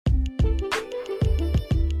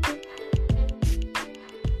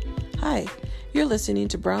Hi, you're listening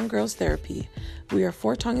to Brown Girls Therapy. We are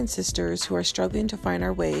four Tongan sisters who are struggling to find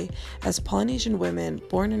our way as Polynesian women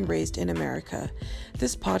born and raised in America.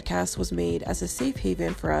 This podcast was made as a safe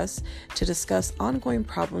haven for us to discuss ongoing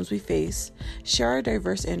problems we face, share our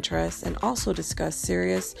diverse interests, and also discuss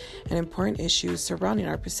serious and important issues surrounding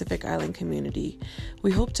our Pacific Island community.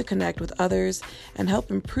 We hope to connect with others and help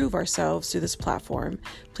improve ourselves through this platform.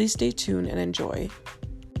 Please stay tuned and enjoy.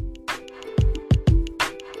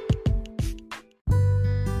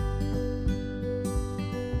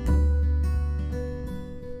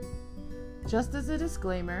 Just as a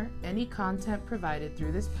disclaimer, any content provided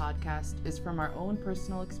through this podcast is from our own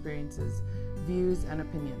personal experiences, views, and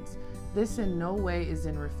opinions. This in no way is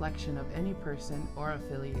in reflection of any person or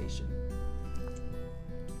affiliation.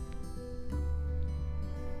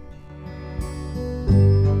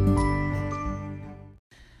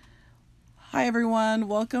 Hi everyone,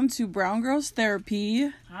 welcome to Brown Girls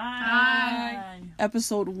Therapy. Hi.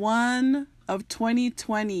 Episode 1 of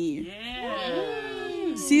 2020. Yeah.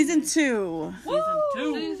 Season 2.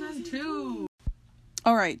 Season 2.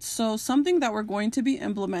 All right, so something that we're going to be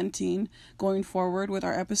implementing going forward with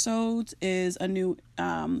our episodes is a new,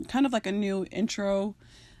 kind of like a new intro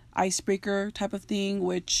icebreaker type of thing,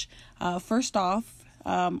 which first off,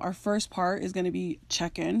 our first part is going to be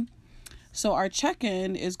check-in. So our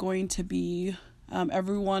check-in is going to be,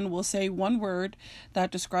 everyone will say one word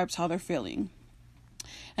that describes how they're feeling.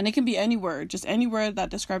 And it can be any word, just any word that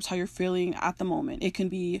describes how you're feeling at the moment. It can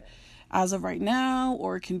be as of right now,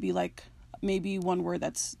 or it can be like maybe one word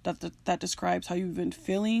that describes how you've been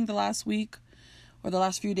feeling the last week or the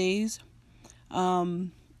last few days.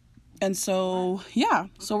 And so, yeah,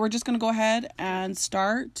 so we're just going to go ahead and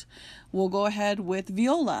start. We'll go ahead with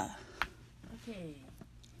Viola. Okay.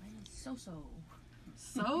 So-so.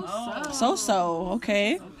 So-so,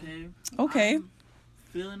 okay. Okay.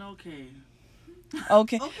 Feeling okay.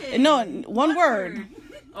 Okay. No, one word.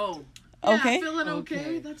 Oh. Okay. Yeah, feeling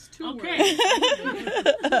okay. That's two words.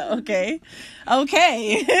 Okay. Okay. I'm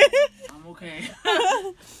okay.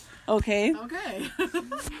 Okay. Okay.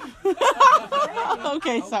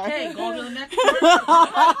 Okay, sorry. Okay, go to the next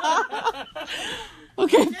word.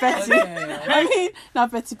 Okay, Betsy. Okay. I mean,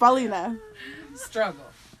 not Betsy, Paulina.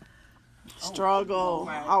 Struggle. Struggle.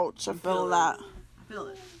 right. Ouch, I feel that. Feel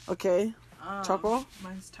it. Okay. Choco?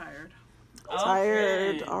 Mine's tired.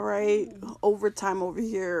 Tired. Okay. All right. Overtime over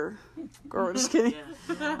here. Girl, just kidding.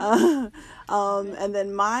 Yeah. And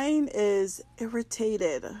then mine is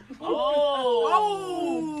irritated. Oh.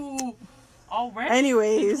 Already?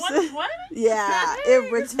 Anyways. 2020? Yeah,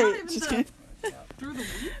 irritated. Just kidding. Through the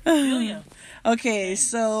week. Feel ya. Okay,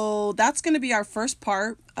 so that's going to be our first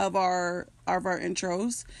part of our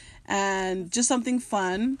intros, and just something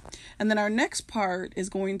fun. And then our next part is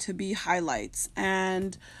going to be highlights.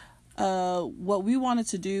 And what we wanted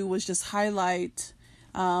to do was just highlight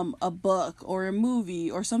a book or a movie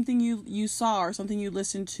or something you saw or something you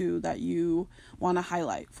listened to that you want to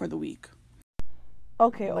highlight for the week.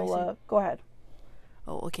 Okay, Ola, go ahead.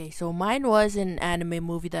 Oh, okay. So mine was an anime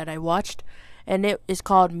movie that I watched, and it is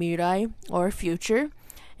called Mirai, or Future.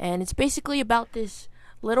 And it's basically about this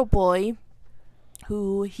little boy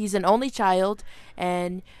who, he's an only child,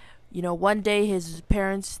 and one day his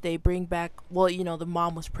parents, they bring back, the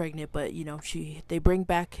mom was pregnant, but they bring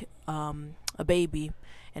back a baby,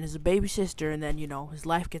 and it's a baby sister, and then his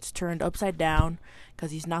life gets turned upside down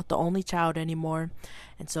because he's not the only child anymore.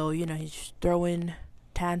 And so he's throwing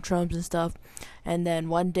tantrums and stuff. And then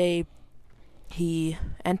one day he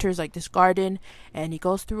enters like this garden, and he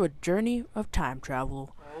goes through a journey of time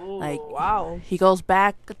travel. Wow. He goes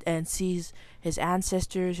back and sees his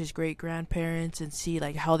ancestors, his great grandparents, and see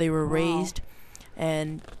like how they were raised,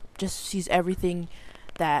 and just sees everything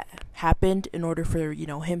that happened in order for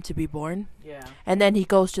him to be born. Yeah. And then he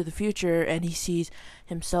goes to the future, and he sees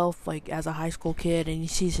himself like as a high school kid, and he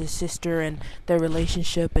sees his sister and their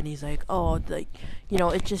relationship, and he's like,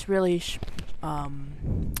 it just really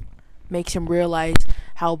makes him realize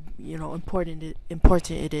how important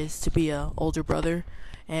it is to be a older brother,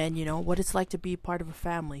 and what it's like to be part of a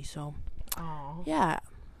family. So yeah,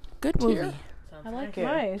 good movie. Sounds I like good. it.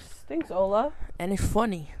 Nice. Thanks, Ola. And it's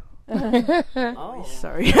funny. Oh.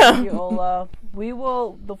 Sorry. Thank you, Ola. We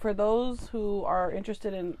will, for those who are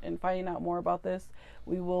interested in finding out more about this,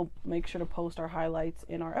 we will make sure to post our highlights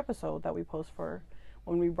in our episode that we post for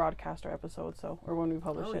when we broadcast our episode, or when we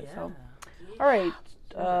publish it. Yeah. So, all right,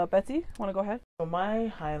 Betsy, want to go ahead? So my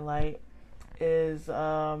highlight is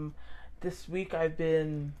this week I've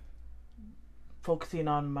been focusing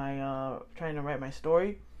on my trying to write my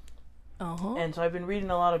story, and so I've been reading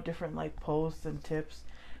a lot of different posts and tips,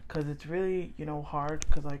 because it's really hard,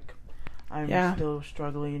 because I'm still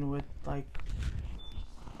struggling with like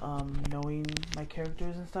knowing my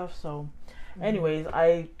characters and stuff. So anyways,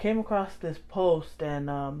 I came across this post, and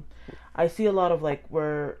I see a lot of like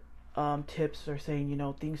where tips are saying, you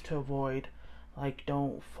know, things to avoid, like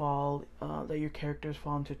don't fall let your characters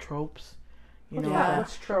fall into tropes, you know.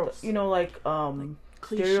 What's tropes? You know, like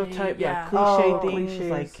cliche, stereotype, cliche things, cliches.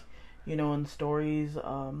 Like, you know, in stories,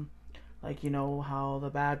 like, you know, how the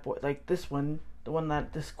bad boy, like this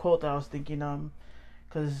quote that I was thinking,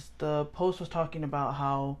 because the post was talking about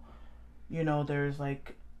how, you know, there's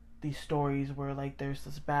like these stories where like there's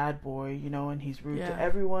this bad boy, you know, and he's rude to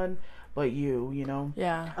everyone but you know.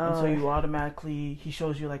 And so you automatically, he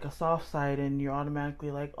shows you like a soft side, and you're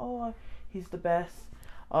automatically like, oh, he's the best.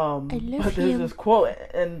 But there's this quote,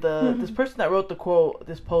 and this person that wrote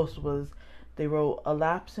this post they wrote, "A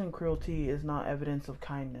lapse in cruelty is not evidence of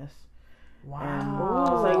kindness." Wow. And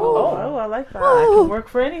I was like, I like that. That can work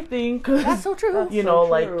for anything. Cause, that's so true. You know,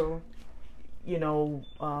 like, you know,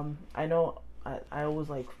 I know I always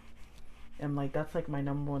like, am like, that's like my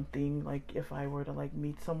number one thing. Like, if I were to like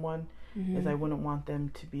meet someone, is I wouldn't want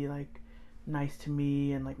them to be like nice to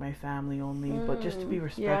me and like my family only, but just to be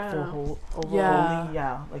respectful,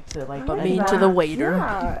 like to like. But mean to the waiter.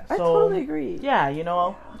 Yeah, I totally agree. Yeah, you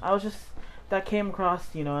know, I was just, that came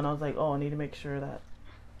across, you know, and I was like, oh, I need to make sure that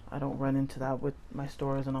I don't run into that with my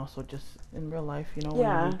stores, and also just in real life, you know,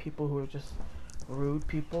 when you meet people who are just rude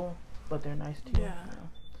people, but they're nice to you. Yeah. You know?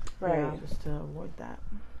 Right. Yeah, just to avoid that.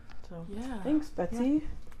 So. Yeah. Thanks, Betsy.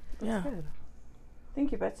 Yeah. Good.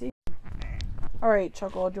 Thank you, Betsy. All right,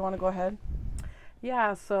 Choco, do you want to go ahead?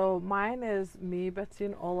 Yeah, so mine is me, Betsy,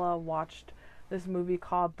 and Ola watched this movie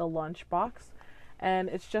called The Lunchbox, and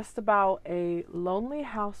it's just about a lonely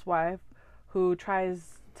housewife who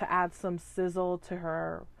tries to add some sizzle to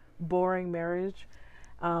her boring marriage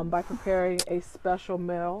by preparing a special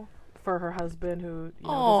meal for her husband, who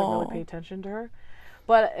doesn't really pay attention to her.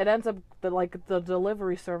 But it ends up the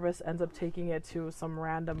delivery service ends up taking it to some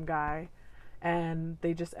random guy, and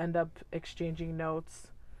they just end up exchanging notes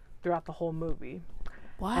throughout the whole movie.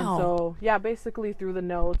 Wow. And so, yeah, basically through the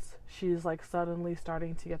notes, she's like suddenly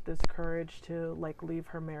starting to get this courage to like leave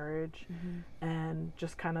her marriage and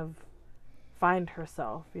just kind of find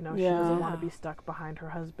herself. You know, she doesn't want to be stuck behind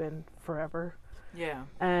her husband forever. Yeah.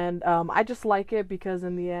 And I just like it because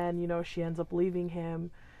in the end, you know, she ends up leaving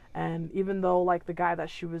him. And even though like the guy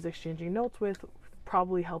that she was exchanging notes with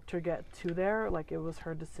probably helped her get to there, like it was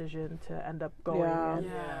her decision to end up going.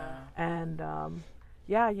 And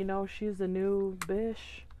yeah, you know, she's a new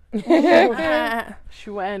bish. She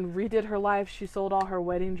went and redid her life. She sold all her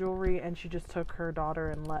wedding jewelry, and she just took her daughter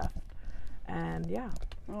and left. And yeah.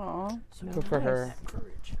 Aw. So Good for her.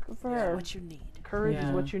 Courage. Good for her. What you need. Courage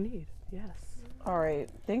is what you need. Yes. All right.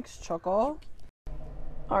 Thanks, Choco.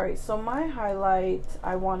 All right. So my highlight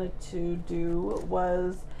I wanted to do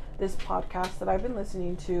was this podcast that I've been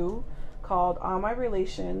listening to called On My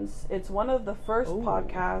Relations. It's one of the first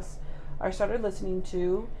podcasts I started listening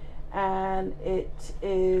to, and it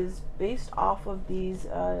is based off of these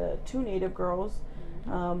two Native girls,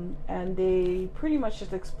 and they pretty much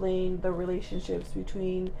just explain the relationships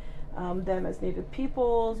between them as Native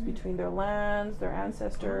peoples, between their lands, their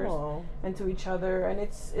ancestors, and to each other. And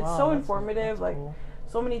it's so informative. Like cool.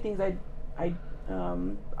 So many things I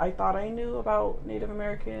thought I knew about Native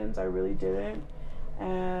Americans, I really didn't,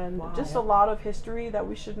 and just a lot of history that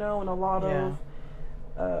we should know, and a lot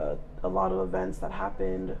of events that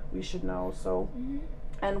happened we should know. So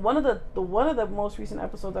and one of the most recent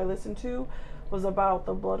episodes I listened to was about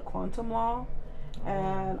the blood quantum law,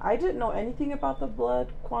 and I didn't know anything about the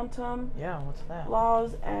blood quantum what's that?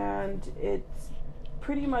 laws, and it's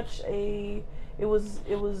pretty much it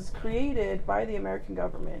was created by the American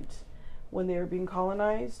government when they were being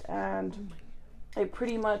colonized, and it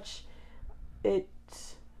pretty much it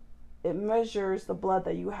measures the blood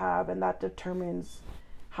that you have, and that determines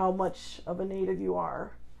how much of a Native you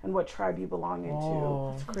are and what tribe you belong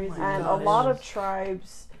into. That's crazy. And a lot of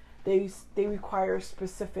tribes they require a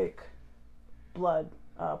specific blood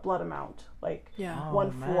amount, like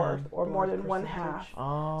 1/4 or more than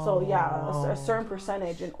 1/2. So a certain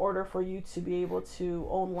percentage in order for you to be able to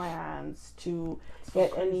own lands, to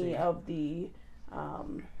get any of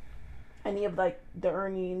like the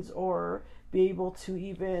earnings, or be able to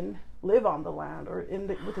even live on the land or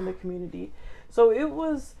within the community. So it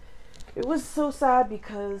was so sad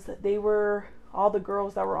because all the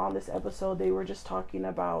girls that were on this episode, they were just talking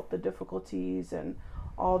about the difficulties and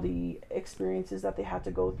all the experiences that they had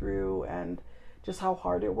to go through, and just how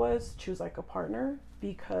hard it was to choose like a partner,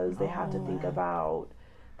 because they had to think about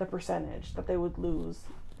the percentage that they would lose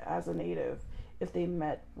as a Native if they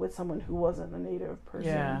met with someone who wasn't a native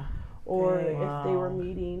person. Yeah. Or Dang. if they were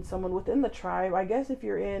meeting someone within the tribe. I guess if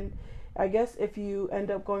you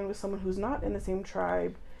end up going with someone who's not in the same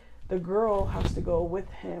tribe, the girl has to go with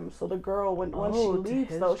him. So the girl, when she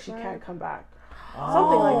leaves, though, she can't come back.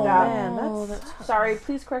 Something like that. Man, that's sorry.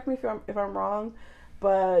 Please correct me if I'm wrong,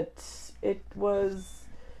 but it was.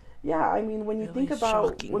 Yeah, I mean, when you Really think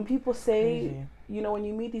about shocking. when people say, Crazy. you know, when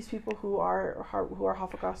you meet these people who are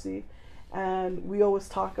Hafakasi, and we always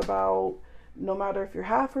talk about, no matter if you're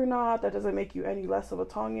half or not, that doesn't make you any less of a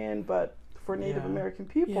Tongan. But for Native American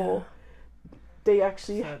people, they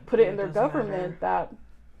actually put it in their government that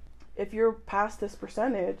if you're past this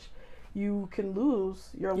percentage, you can lose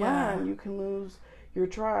your land, you can lose your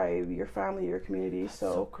tribe, your family, your community.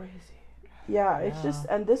 So crazy. Yeah, it's just,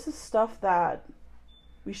 and this is stuff that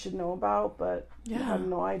we should know about, but we have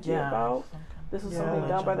no idea about. This is something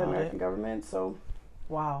done by the American government. So,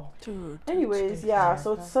 wow. Dude. Anyways,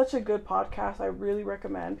 so it's such a good podcast. I really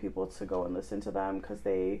recommend people to go and listen to them because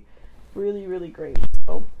they really, really great.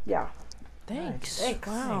 So, yeah. Thanks. Thanks.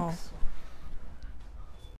 Wow. Thanks.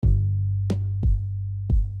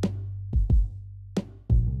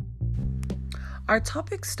 Our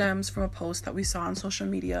topic stems from a post that we saw on social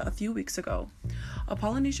media a few weeks ago. A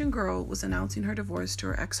Polynesian girl was announcing her divorce to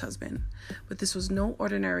her ex-husband, but this was no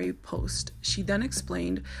ordinary post. She then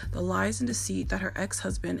explained the lies and deceit that her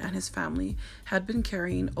ex-husband and his family had been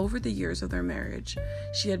carrying over the years of their marriage.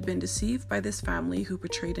 She had been deceived by this family who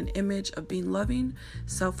portrayed an image of being loving,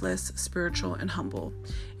 selfless, spiritual, and humble.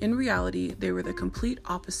 In reality, they were the complete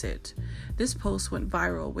opposite. This post went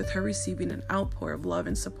viral with her receiving an outpour of love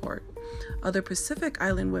and support. Other Pacific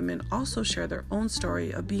Island women also share their own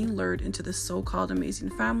story of being lured into this so-called amazing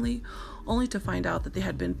family, only to find out that they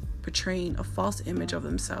had been portraying a false image of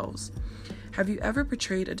themselves. Have you ever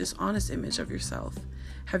portrayed a dishonest image of yourself?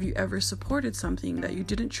 Have you ever supported something that you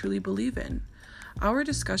didn't truly believe in? Our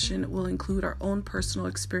discussion will include our own personal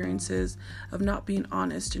experiences of not being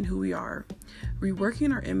honest in who we are,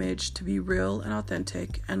 reworking our image to be real and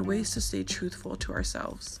authentic, and ways to stay truthful to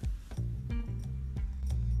ourselves.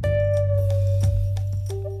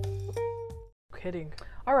 Kidding.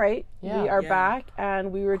 All right, Yeah. we are back,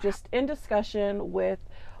 and we were just in discussion with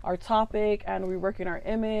our topic and reworking our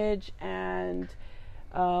image, and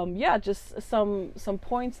just some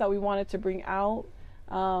points that we wanted to bring out.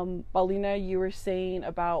 Paulina, you were saying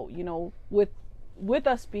about, you know, with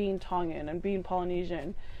us being Tongan and being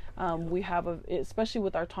Polynesian, we have especially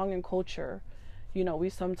with our Tongan culture, you know, we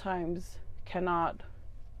sometimes cannot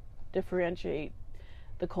differentiate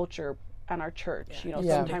the culture and our church. You know,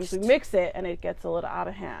 sometimes we mix it and it gets a little out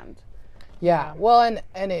of hand. Yeah. Well,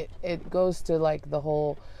 and it goes to like the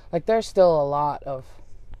whole, like there's still a lot of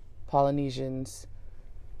Polynesians,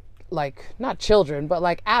 like not children, but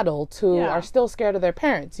like adults who are still scared of their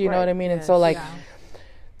parents. You know what I mean? And so like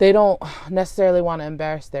they don't necessarily want to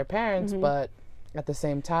embarrass their parents, but at the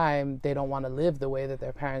same time, they don't want to live the way that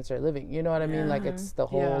their parents are living. You know what I mean? Like it's the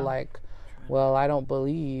whole like, well, I don't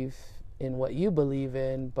believe in what you believe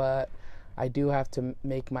in, but I do have to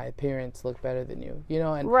make my appearance look better than you, you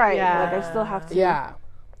know? And like I still have to. Yeah.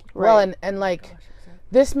 Well, and like,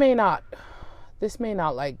 this may not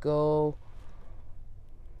like go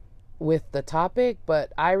with the topic,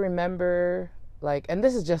 but I remember like, and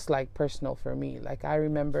this is just like personal for me. Like I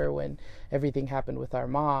remember when everything happened with our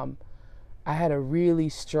mom, I had a really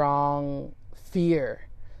strong fear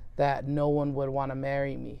that no one would want to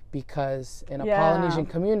marry me because in a Polynesian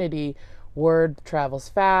community, word travels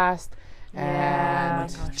fast. And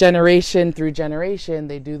generation through generation,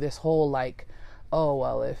 they do this whole like, oh,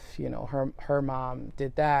 well, if, you know, her mom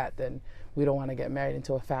did that, then we don't want to get married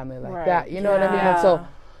into a family like that. You know what I mean? And so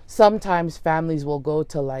sometimes families will go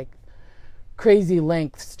to like crazy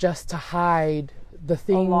lengths just to hide the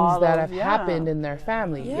things that have happened in their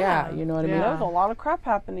family. Yeah. You know what I mean? There was a lot of crap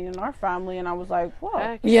happening in our family, and I was like, whoa.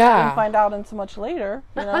 I didn't find out until much later,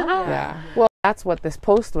 you know? Well, that's what this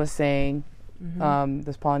post was saying.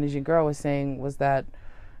 This Polynesian girl was saying was that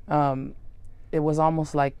it was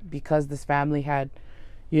almost like because this family had,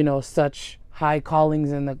 you know, such high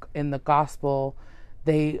callings in the gospel,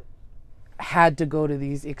 they had to go to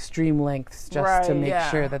these extreme lengths just to make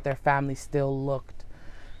sure that their family still looked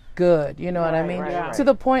good. You know what I mean? To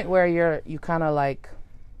the point where you kind of like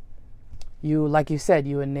you said,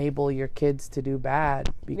 you enable your kids to do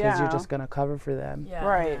bad because you're just gonna cover for them.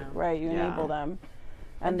 Right. You enable them.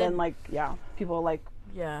 And then like, people like,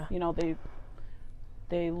 you know,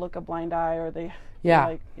 they look a blind eye, or they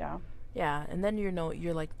like, and then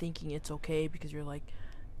you're like thinking it's okay because you're like,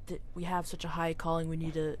 we have such a high calling, we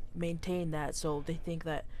need to maintain that. So they think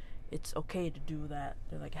that it's okay to do that.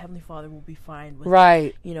 They're like, Heavenly Father will be fine with,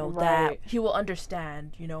 Right. you know, Right. that. He will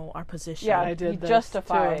understand, you know, our position. Yeah, I did you this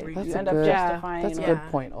justify. too. You That's end a up good- justifying. That's a it. good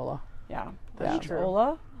point, Ola. Yeah, That's yeah. true.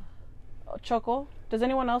 Ola, Choco, does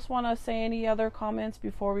anyone else want to say any other comments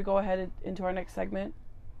before we go ahead into our next segment?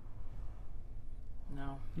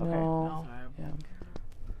 No. Okay. No. Sorry.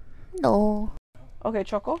 Yeah. No. Okay,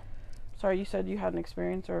 Choco. Sorry, you said you had an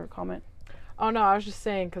experience or a comment. Oh no, I was just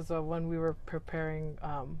saying because when we were preparing,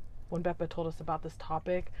 when Beppa told us about this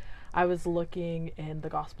topic, I was looking in the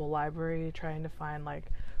gospel library trying to find like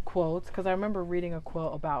quotes, because I remember reading a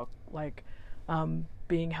quote about like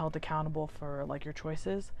being held accountable for like your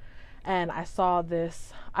choices, and I saw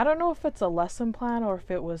this. I don't know if it's a lesson plan or if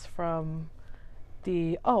it was from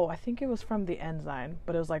I think it was from the Ensign,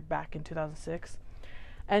 but it was like back in 2006.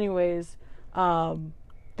 Anyways,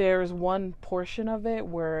 there's one portion of it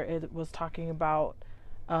where it was talking about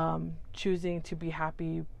choosing to be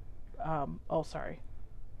happy.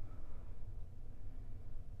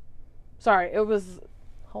 Sorry, it was.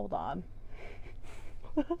 Hold on.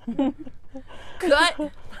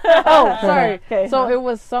 Cut. Oh, sorry. Okay. So it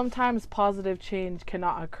was sometimes positive change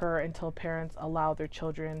cannot occur until parents allow their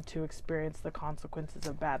children to experience the consequences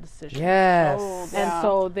of bad decisions. Yes. Oh, And yeah.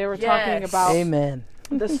 so they were talking Yes. about Amen.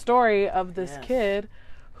 the story of this Yes. kid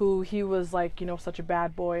who he was like, you know, such a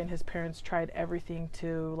bad boy, and his parents tried everything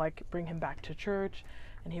to like bring him back to church,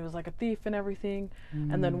 and he was like a thief and everything.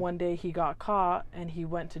 And then one day he got caught and he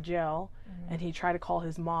went to jail, and he tried to call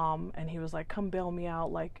his mom, and he was like, come bail me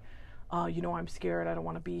out, like, you know, I'm scared, I don't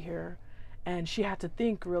want to be here. And she had to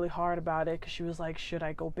think really hard about it, because she was like, should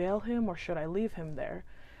I go bail him or should I leave him there?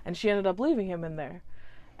 And she ended up leaving him in there.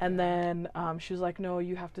 And then she was like, no,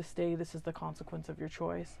 you have to stay, this is the consequence of your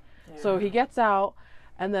choice. So he gets out,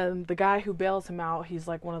 and then the guy who bails him out, he's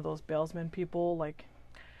like one of those bailsman people, like,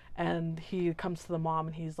 and he comes to the mom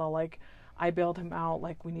and he's all like, I bailed him out,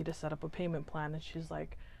 like, we need to set up a payment plan. And she's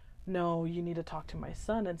like, no, you need to talk to my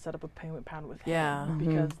son and set up a payment plan with him. Yeah.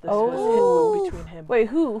 Because this Oh. was hidden between him. Wait,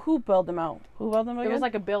 who bailed them out? Who bailed them out? It was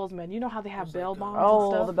like a bailsman. You know how they have bail bonds and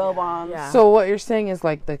oh, stuff? the bail bonds. Yeah. So what you're saying is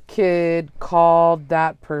like the kid called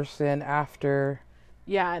that person after.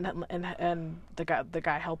 Yeah, and the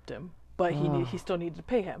guy helped him, but he still needed to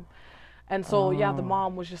pay him. And so the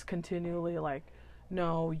mom was just continually like,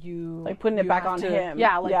 no, you Like putting it you back have on to- him.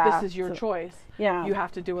 Yeah, like Yeah. this is your So- choice. Yeah. You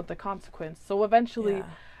have to deal with the consequence. So eventually, Yeah.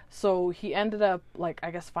 so he ended up like, I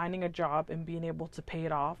guess, finding a job and being able to pay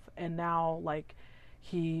it off. And now like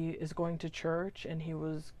he is going to church and he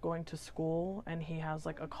was going to school and he has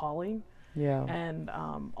like a calling. Yeah. And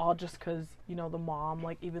all just because, you know, the mom,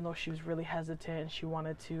 like, even though she was really hesitant and she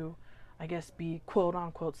wanted to, I guess, be quote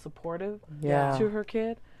unquote supportive Yeah. to her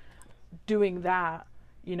kid, doing that,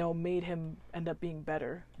 you know, made him end up being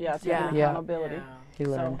better. Yeah, it's Yeah. like an Yeah. accountability. Yeah. He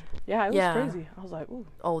So learned. yeah, it was Yeah. crazy. I was like, ooh,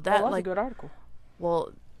 Oh, that that was like a good article.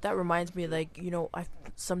 well, that reminds me, like, you know, I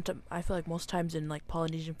feel like most times in like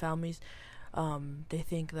Polynesian families, they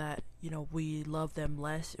think that, you know, we love them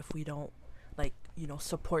less if we don't, like, you know,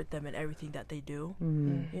 support them in everything that they do.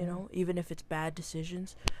 You know, even if it's bad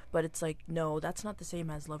decisions. But it's like, no, that's not the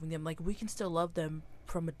same as loving them. Like, we can still love them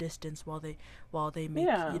from a distance while they make,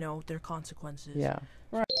 Yeah. you know, their consequences. Yeah.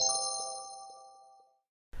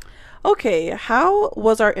 Okay, how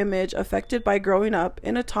was our image affected by growing up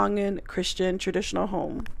in a Tongan Christian traditional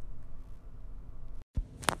home?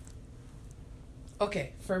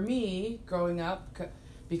 Okay, for me, growing up,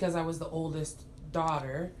 because I was the oldest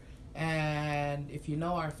daughter, and if you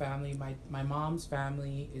know our family, my mom's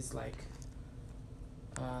family is like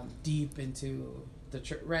deep into the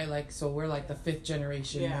church, right? Like, so we're like the 5th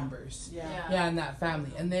generation members. Yeah, in that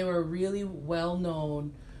family. And they were really well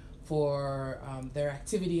known for their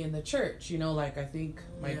activity in the church. You know, like, I think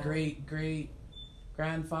my great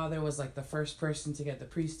grandfather was like the first person to get the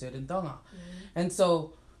priesthood in Tonga. And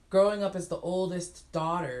so growing up as the oldest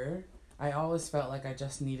daughter, I always felt like I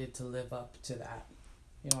just needed to live up to that.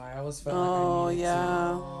 You know, I always felt like I needed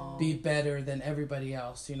to be better than everybody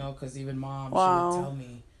else, you know, because even mom, she would tell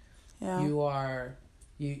me,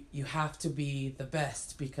 you have to be the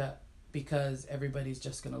best because everybody's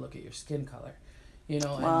just going to look at your skin color, you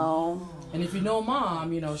know. And if you know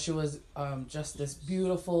mom, you know, she was just this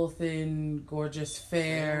beautiful, thin, gorgeous,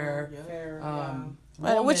 fair,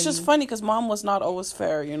 Which is funny because mom was not always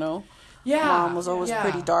fair, you know. Yeah, mom was always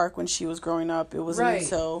pretty dark when she was growing up. It wasn't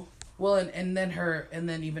until and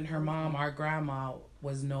then even her mom, our grandma,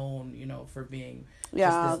 was known, you know, for being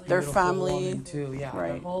their beautiful family woman too. Yeah,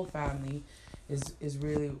 their whole family is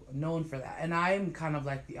really known for that. And I'm kind of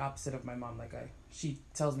like the opposite of my mom. Like she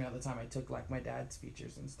tells me all the time I took like my dad's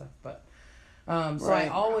features and stuff, but So I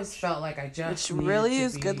always felt like I just which really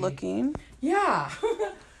is good looking. Yeah.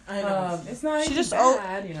 I know. It's not She even just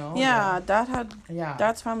bad, you know. Yeah, Yeah.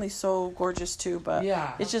 Dad's family's so gorgeous too, but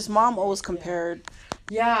Yeah. it's just mom always compared.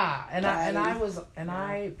 Yeah, and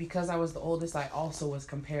because I was the oldest, I also was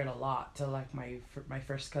compared a lot to like my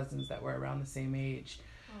first cousins that were around the same age,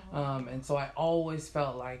 and so I always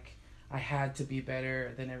felt like I had to be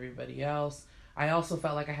better than everybody else. I also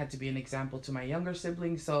felt like I had to be an example to my younger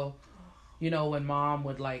siblings. So, you know, when mom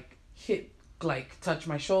would touch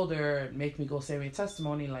my shoulder and make me go say my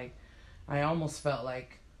testimony, like I almost felt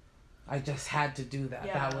like I just had to do that.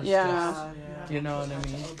 That was just, you know what I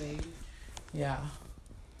mean? Yeah.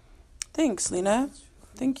 Thanks, Lena.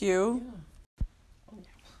 Thank you.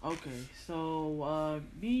 Okay, so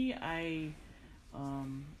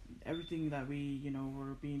everything that we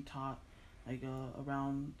were being taught like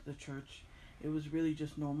around the church, it was really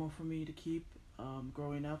just normal for me to keep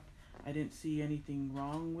growing up. I didn't see anything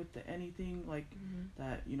wrong with anything like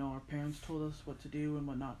that. Our parents told us what to do and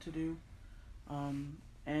what not to do,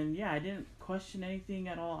 and yeah, I didn't question anything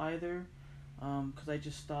at all either, because I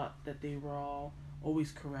just thought that they were all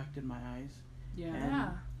always correct in my eyes.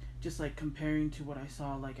 And just like comparing to what I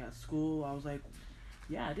saw like at school, I was like,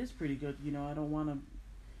 yeah, it is pretty good. I don't want to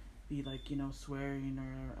be like swearing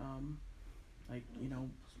or like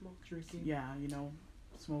Smoke drinking. yeah,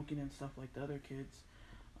 smoking and stuff like the other kids.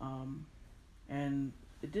 And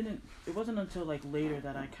it wasn't until like later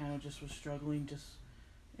that I kind of just was struggling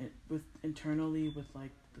with internally with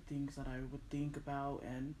like the things that I would think about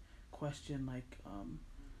and question, like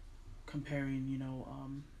comparing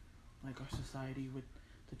like our society with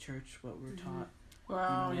the church, what we're taught.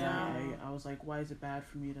 Wow, I was like, why is it bad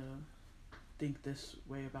for me to think this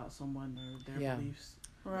way about someone or their beliefs?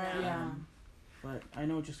 Right. But I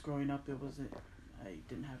know just growing up, I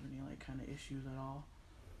didn't have any like kind of issues at all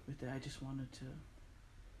with it. I just wanted to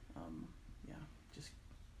just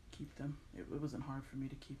keep them. It wasn't hard for me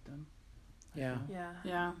to keep them.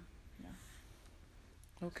 Yeah.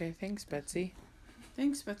 Okay, thanks, Betsy.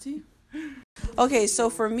 Thanks, Betsy. Okay, so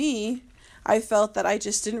for me, I felt that I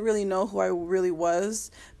just didn't really know who I really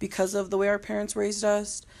was because of the way our parents raised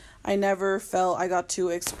us. I never felt I got to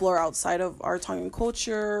explore outside of our tongue and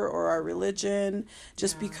culture or our religion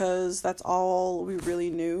just because that's all we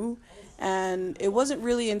really knew. And it wasn't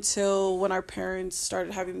really until when our parents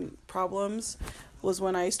started having problems was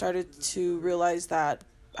when I started to realize that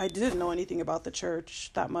I didn't know anything about the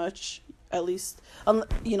church that much, at least,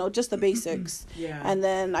 just the basics. And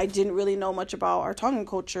then I didn't really know much about our tongue and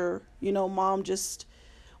culture. Mom just,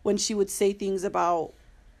 when she would say things about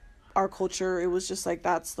our culture, it was just like,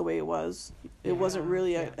 that's the way it was. It wasn't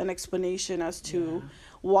really an explanation as to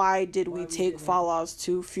why did we take falas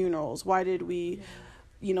to funerals? Why did we,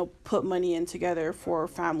 put money in together for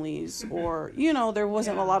families? Or, there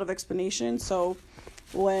wasn't a lot of explanation. So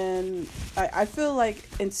when I feel like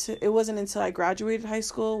it wasn't until I graduated high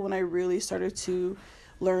school when I really started to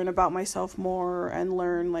learn about myself more and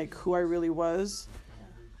learn like who I really was.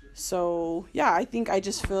 So yeah, I think I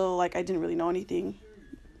just feel like I didn't really know anything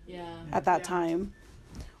at that time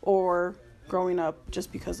or growing up,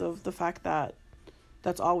 just because of the fact that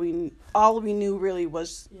that's all we knew really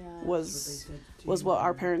was what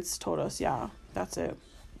our parents told us. Yeah, that's it.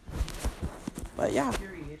 But yeah.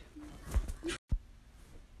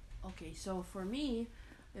 Okay, so for me,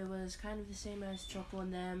 it was kind of the same as Choco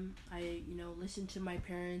and them. I, listened to my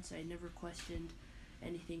parents. I never questioned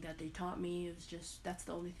anything that they taught me. It was just, that's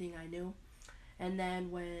the only thing I knew. And then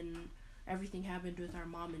when everything happened with our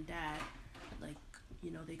mom and dad, like,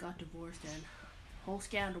 they got divorced and whole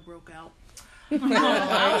scandal broke out.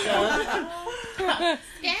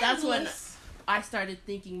 That's when I started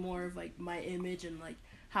thinking more of like my image and like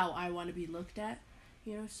how I want to be looked at,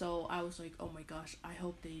 so I was like, oh my gosh, I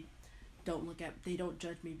hope they don't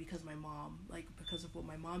judge me because because of what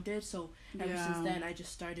my mom did. So ever since then, I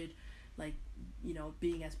just started like,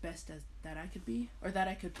 being as best as that I could be, or that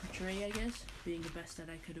I could portray, I guess, being the best that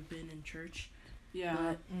I could have been in church.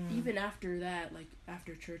 But even after that, like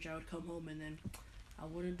after church, I would come home and then I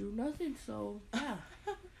wouldn't do nothing. So yeah,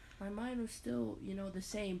 my mind was still, the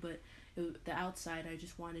same, but the outside, I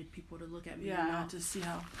just wanted people to look at me. Yeah, to see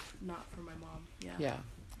how. Not for my mom. Yeah.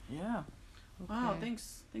 Wow,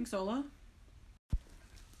 thanks, Ola.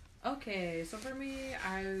 Okay, so for me,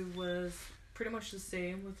 I was pretty much the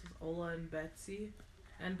same with Ola and Betsy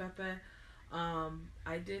and Beppe.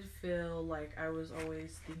 I did feel like I was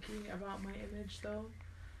always thinking about my image though,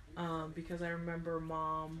 because I remember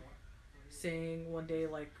Mom saying one day,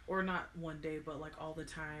 like, or not one day, but like all the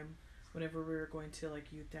time, whenever we were going to like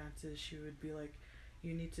youth dances, she would be like,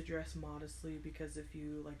 you need to dress modestly, because if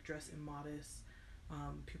you like dress immodest,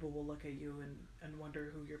 people will look at you and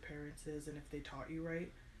wonder who your parents is and if they taught you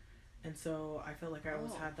right. And so I felt like I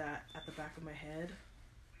always had that at the back of my head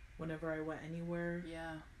whenever I went anywhere.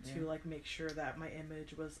 To like make sure that my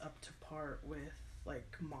image was up to par with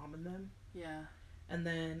like mom and them. And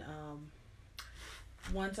then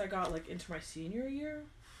once I got like into my senior year,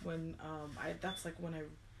 when that's like when I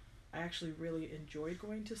actually really enjoyed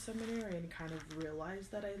going to seminary and kind of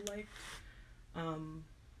realized that I liked, I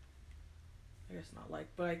guess not like,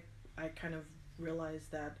 but I kind of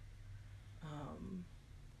realized that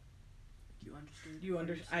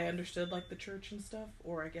I understood like the church and stuff,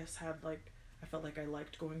 or I guess had like, I felt like I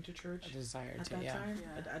liked going to church A desire at to, that yeah. time.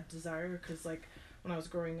 A desire, because like when I was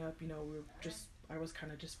growing up, you know, I was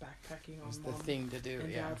kind of just backpacking on It's the mom thing to do,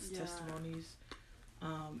 and yeah. dad's testimonies.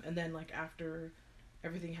 And then like after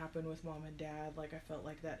everything happened with mom and dad, like I felt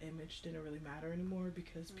like that image didn't really matter anymore,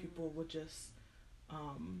 because people would just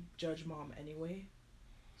judge mom anyway.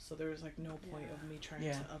 So there was like no point of me trying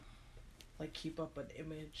to keep up an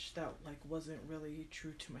image that like wasn't really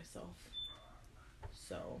true to myself.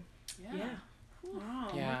 So Wow.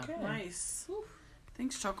 Yeah. Okay. Nice.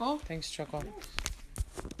 Thanks, Choco. Thanks, Choco.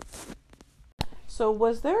 So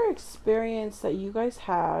was there an experience that you guys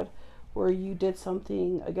had where you did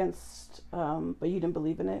something against, but you didn't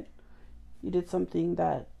believe in it? You did something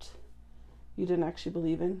that you didn't actually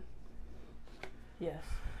believe in?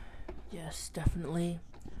 Yes, definitely.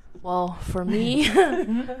 Well, for me,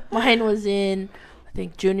 mine was in, I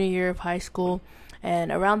think, junior year of high school.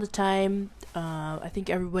 And around the time, I think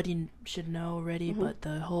everybody should know already, but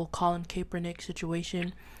the whole Colin Kaepernick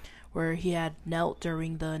situation where he had knelt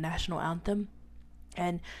during the national anthem.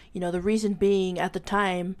 And, you know, the reason being, at the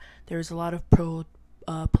time, there was a lot of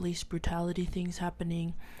police brutality things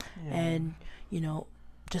happening. And, you know,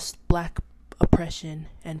 just black oppression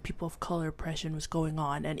and people of color oppression was going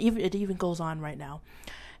on. And it even goes on right now.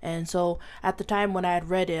 And so at the time when I had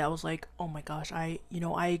read it, I was like, oh my gosh, I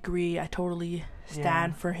agree. I totally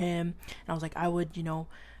stand for him. And I was like, I would,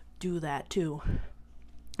 do that too.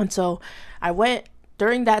 And so I went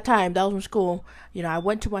during that time, that was from school, I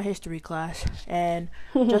went to my history class, and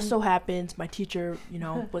just so happens my teacher,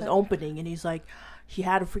 was opening, and he's like, he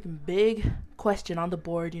had a freaking big question on the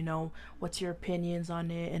board, what's your opinions on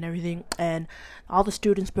it and everything. And all the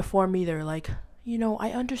students before me, they're like,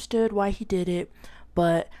 I understood why he did it,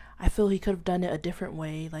 but I feel he could have done it a different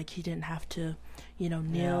way. Like, he didn't have to,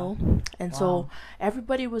 kneel. And so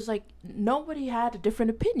everybody was like, nobody had a different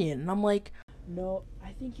opinion. And I'm like, no,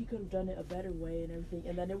 I think he could have done it a better way and everything.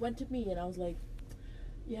 And then it went to me, and I was like,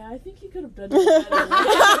 yeah, I think he could have done it a better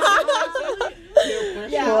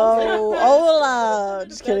way.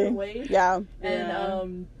 Just kidding. Way. Yeah.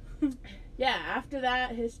 And after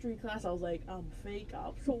that history class, I was like, I'm fake.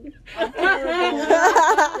 I'm terrible.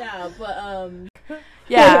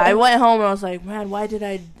 I went home and I was like, man, why did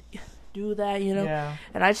I do that? Yeah.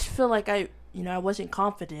 And I just feel like I wasn't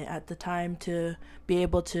confident at the time to be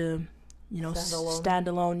able to, stand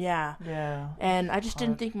alone. Yeah. And I just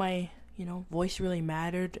didn't think my, voice really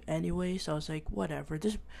mattered anyway. So I was like, whatever.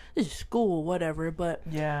 This is school, whatever. But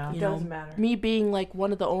it doesn't matter. Me being like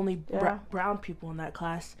one of the only brown people in that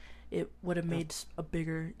class, it would have made a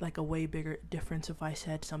way bigger difference if I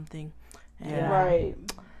said something. And, Right.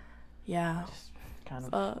 Yeah. Just kind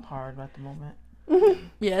of hard at the moment.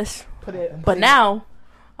 Yes. But now,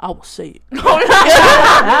 I will say it. So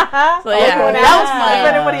that was mine.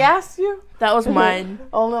 If anybody asks you, that was mine.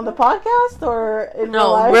 Only on the podcast or in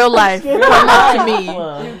real life? Come up to me.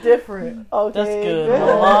 You different. Okay, that's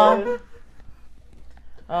good.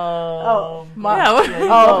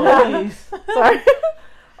 Please. Sorry.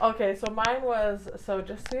 Okay, so mine was,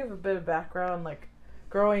 just to give a bit of background, like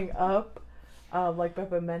growing up, like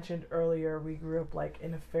Beppa mentioned earlier, we grew up like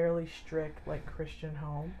in a fairly strict like Christian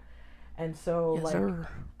home. And so,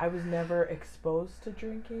 I was never exposed to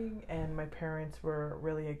drinking, and my parents were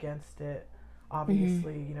really against it.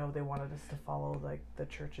 Obviously, they wanted us to follow, like, the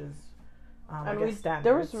church's, standards.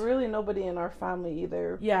 There was really nobody in our family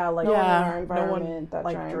either. Yeah, like, no one in our environment that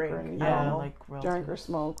like, drank or anything. Drank or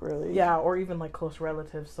smoked, really. Yeah, or even, like, close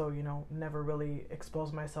relatives, so, never really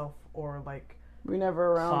exposed myself or, like... We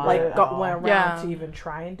never went around to even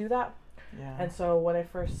try and do that. Yeah. And so, when I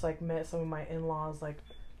first, like, met some of my in-laws, like...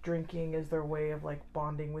 drinking is their way of like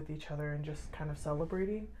bonding with each other and just kind of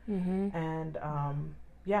celebrating. And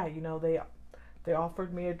they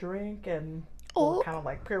offered me a drink and kind of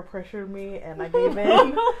like peer pressured me, and I gave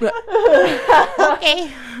in.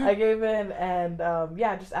 I gave in, and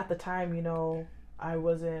just at the time,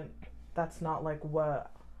 that's not like what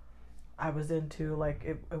I was into. Like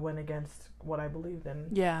it went against what I believed in.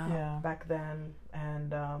 Yeah. Back then,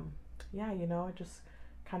 and yeah, you know, I just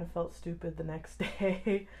kind of felt stupid the next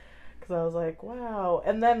day because I was like, wow.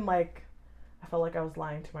 And then like I felt like I was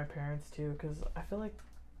lying to my parents too, because I feel like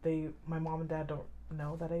my mom and dad don't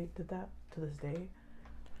know that I did that to this day.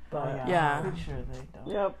 But yeah. I'm pretty sure they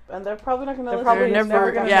don't. Yep, and they're probably not gonna. They're probably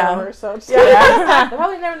never gonna yeah. know. So it's They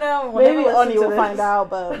probably never know. maybe Oni will find out,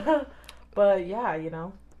 but but yeah, you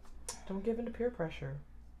know, don't give in to peer pressure.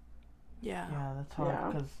 Yeah. Yeah, that's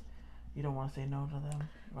hard because you don't want to say no to them.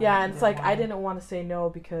 Right? Yeah, and it's like I didn't want to say no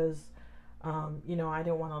because, you know, I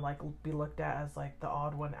didn't want to like be looked at as like the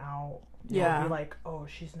odd one out. Yeah. Be like, oh,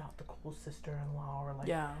 she's not the cool sister-in-law, or like,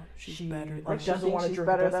 she's better. Like she doesn't want to she's drink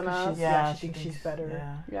better with us than 'cause us. Yeah, she thinks she's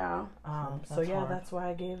better. Yeah. So yeah, that's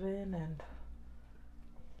why I gave in, and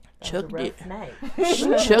Chugged it. Night.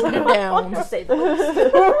 Chugged it down. To say the least.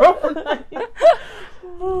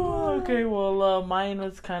 Okay, well, mine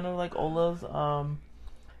was kind of like Ola's.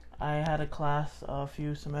 I had a class a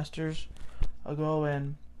few semesters ago,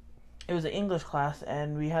 and it was an English class,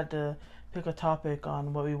 and we had to pick a topic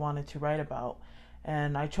on what we wanted to write about.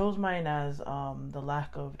 And I chose mine as the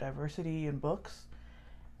lack of diversity in books.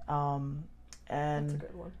 And That's a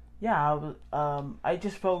good one. yeah, I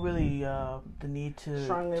just felt really the need to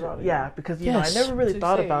Strongly about it. Yeah, because you know I never really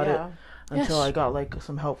thought about it until Yes. I got like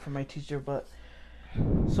some help from my teacher. But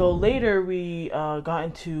so later we got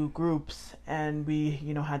into groups, and we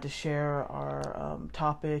had to share our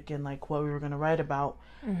topic and like what we were going to write about.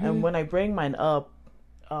 And when I bring mine up,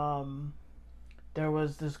 there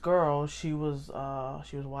was this girl. She was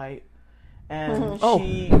white. And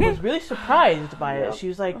she was really surprised by it. She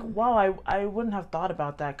was like, wow, I wouldn't have thought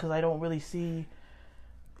about that because I don't really see,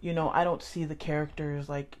 I don't see the characters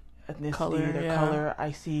like ethnicity, their color.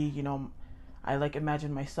 I see, I like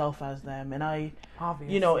imagine myself as them. And I,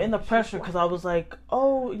 Obviously, in the pressure, because I was like,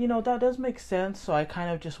 oh, that does make sense. So I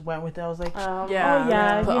kind of just went with it. I was like, Put on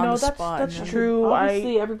the spot, that's and then- true.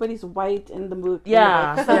 Obviously, everybody's white in the movie.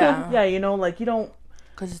 Yeah. universe. Yeah, like you don't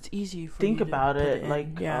Because it's easy for think you to about put it, in.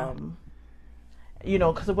 like, yeah.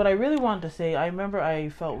 because what I really wanted to say, I remember I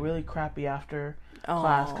felt really crappy after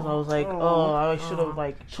class because I was like, I should have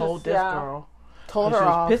like told this girl. Told She her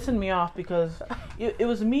was off. pissing me off because it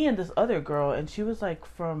was me and this other girl, and she was like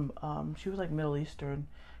from she was like Middle Eastern,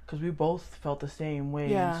 because we both felt the same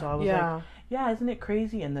way. Yeah. And so I was like, yeah, isn't it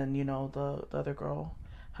crazy? And then the other girl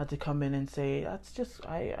had to come in and say, that's just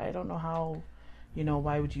I don't know how,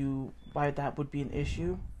 why that would be an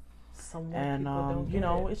issue. And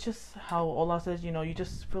it's just how Ola says, you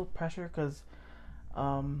just feel pressure because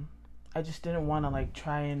I just didn't want to like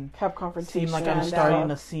try and have confrontation. seem like I'm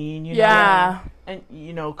starting a scene, Yeah. and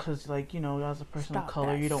because like as a person of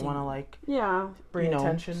color, you don't want to like bring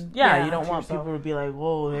attention. Yeah, you don't to want yourself. people to be like,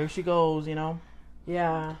 whoa, there she goes,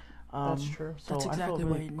 Yeah, that's true. So That's I felt exactly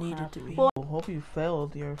really what it needed to be. Well, hope you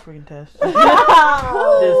failed your freaking test.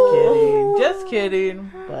 Just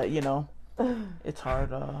kidding. But it's hard.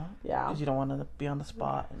 Because you don't want to be on the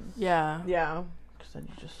spot. Yeah. Because then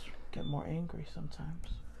you just get more angry sometimes.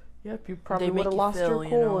 Yep, you probably They would have make you lost feel,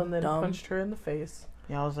 your cool and then dumb. punched her in the face.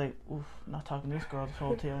 Yeah, I was like, oof, not talking to this girl this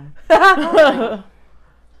whole time.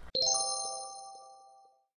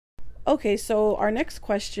 Okay, so our next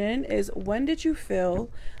question is, when did you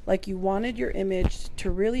feel like you wanted your image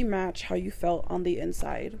to really match how you felt on the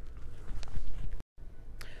inside?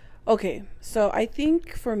 Okay, so I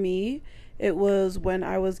think for me, it was when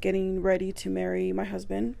I was getting ready to marry my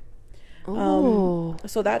husband.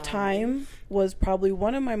 So that time was probably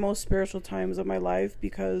one of my most spiritual times of my life,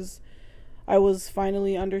 because I was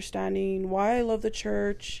finally understanding why I love the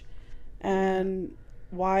church and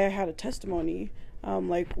why I had a testimony.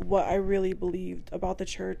 Like what I really believed about the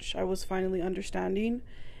church, I was finally understanding.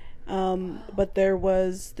 But there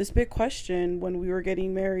was this big question when we were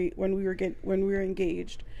getting married, when we were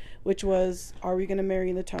engaged, which was, are we going to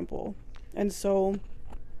marry in the temple? And so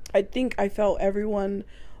I think I felt everyone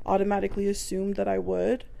automatically assumed that I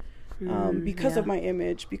would, because of my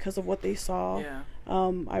image, because of what they saw.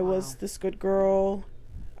 I was this good girl.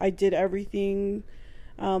 I did everything.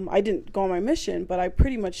 I didn't go on my mission, but I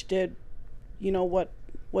pretty much did what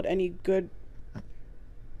any good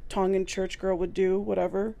Tongan church girl would do,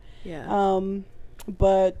 whatever.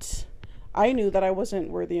 But I knew that I wasn't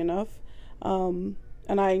worthy enough, and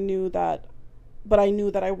I knew that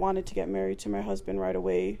I wanted to get married to my husband right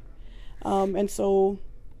away. And so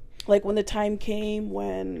like when the time came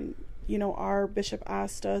when our bishop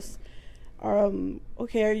asked us,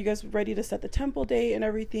 okay, are you guys ready to set the temple date and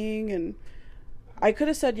everything? And I could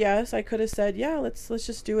have said yes. I could have said, yeah, let's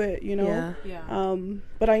just do it, you know. Yeah.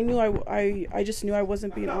 But I knew I just knew I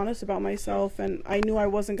wasn't being honest about myself, and I knew I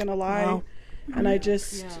wasn't gonna lie. Wow. And I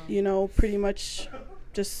just, you know, pretty much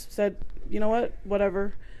just said, you know what,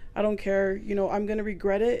 whatever, I don't care, you know, I'm gonna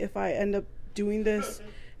regret it if I end up doing this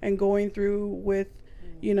and going through with,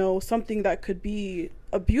 you know, something that could be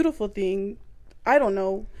a beautiful thing. I don't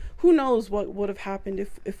know, who knows what would have happened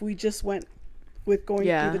if we just went with going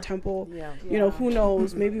through the temple. You know, who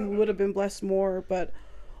knows, maybe we would have been blessed more. But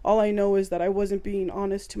all I know is that I wasn't being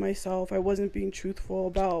honest to myself. I wasn't being truthful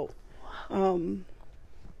about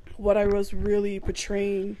what I was really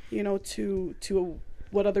portraying, you know, to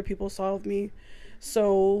what other people saw of me.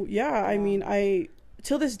 So yeah, I mean,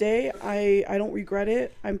 till this day, I don't regret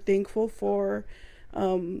it. I'm thankful for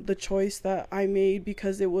the choice that I made,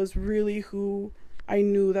 because it was really who I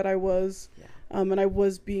knew that I was. And I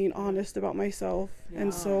was being honest about myself.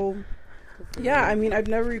 And so, yeah, I mean, I've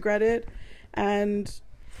never regretted. And,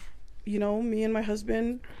 you know, me and my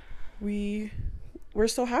husband, we're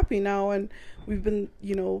so happy now. And we've been,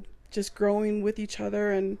 you know, just growing with each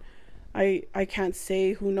other. And I can't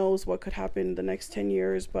say who knows what could happen the next 10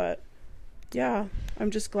 years. But, yeah,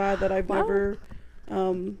 I'm just glad that I've never,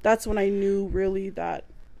 that's when I knew really that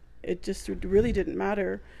it just really didn't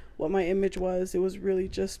matter what my image was. It was really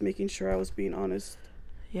just making sure I was being honest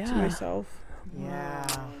to myself. Yeah,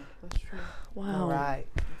 that's true. Wow. All right.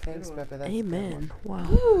 Thanks, Pepe. That's Amen. Wow.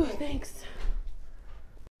 Whew, thanks.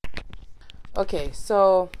 Okay,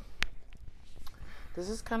 so this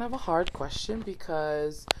is kind of a hard question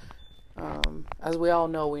because, as we all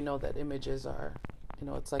know, we know that images are, you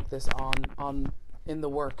know, it's like this on in the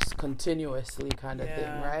works continuously kind of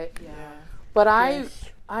thing, right? Yeah. But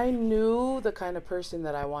I knew the kind of person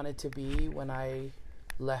that I wanted to be when I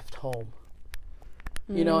left home.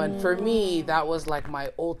 You know, and for me, that was like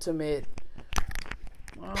my ultimate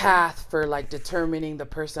path for like determining the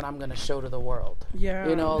person I'm going to show to the world. Yeah.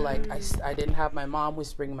 You know, like I didn't have my mom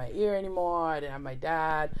whispering in my ear anymore. I didn't have my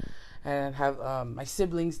dad. I didn't have my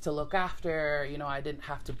siblings to look after. You know, I didn't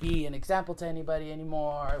have to be an example to anybody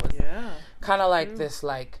anymore. It was kind of like this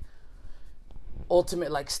like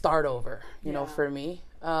ultimate like start over, you know, for me.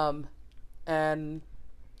 And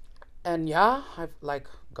yeah, I've like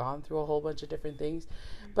gone through a whole bunch of different things,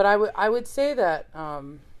 but I would say that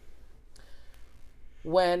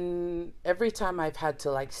when every time I've had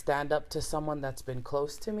to like stand up to someone that's been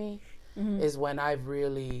close to me is when I've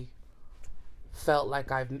really felt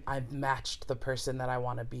like I've matched the person that I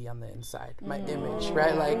want to be on the inside, my image,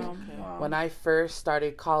 right? Like when I first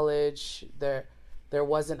started college, there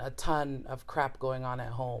wasn't a ton of crap going on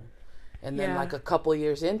at home. And then like a couple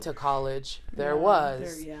years into college, there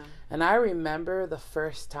was. And I remember the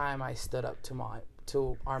first time I stood up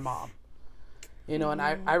to our mom. You know, and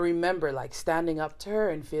I remember like standing up to her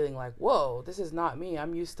and feeling like, whoa, this is not me.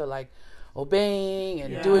 I'm used to like obeying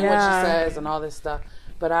and doing what she says and all this stuff.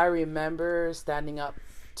 But I remember standing up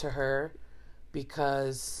to her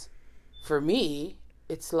because for me,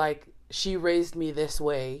 it's like she raised me this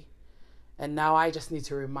way. And now I just need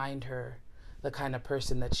to remind her the kind of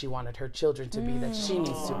person that she wanted her children to be, that she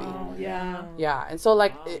needs to be. Yeah. And so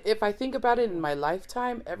like, if I think about it in my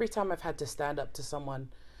lifetime, every time I've had to stand up to someone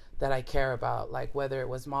that I care about, like whether it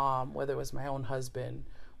was mom, whether it was my own husband,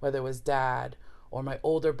 whether it was dad or my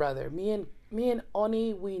older brother, me and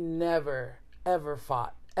Oni, we never, ever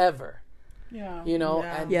fought, ever. You know,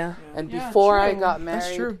 and before I got married,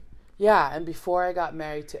 that's true. And before I got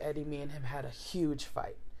married to Eddie, me and him had a huge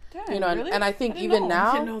fight. Dang, you know, really? and I think even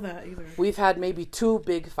now I didn't know that either. We've had maybe 2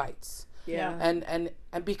 big fights. And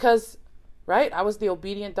because, right, I was the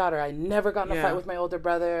obedient daughter. I never got in a fight with my older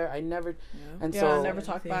brother. I never, and so I never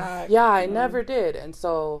talked back. I never did. And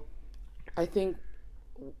so, I think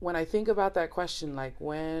when I think about that question, like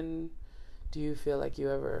when do you feel like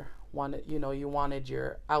you ever wanted, you know, you wanted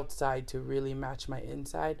your outside to really match my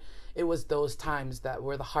inside? It was those times that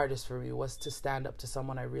were the hardest for me, was to stand up to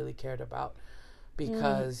someone I really cared about.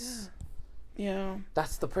 Because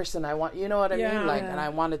that's the person I want, you know what I mean? Like, and I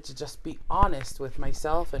wanted to just be honest with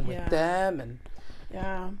myself and with them. And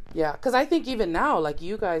because I think even now, like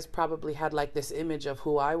you guys probably had like this image of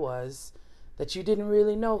who I was, that you didn't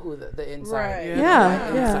really know who the inside,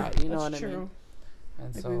 inside, you know what I mean?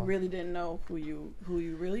 And like so we really didn't know who you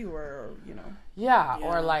really were, or, you know.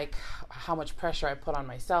 Or like how much pressure I put on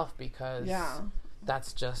myself, because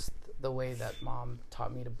that's just the way that mom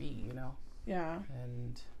taught me to be, you know.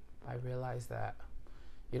 And I realized that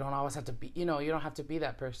you don't always have to be, you know, you don't have to be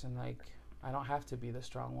that person. Like, I don't have to be the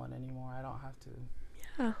strong one anymore. I don't have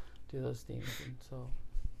to do those things. And so,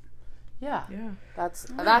 Yeah. Yeah. That's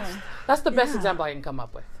the best example I can come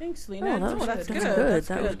up with. Thanks, Lena. Oh, That's good. good. That's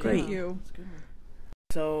That was good. great. Thank you.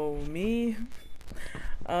 So me,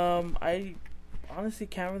 I honestly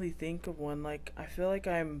can't really think of one. Like, I feel like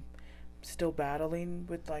I'm still battling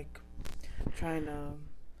with like trying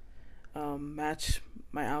to match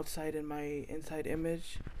my outside and my inside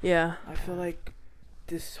image. Yeah. I feel like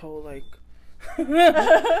this whole like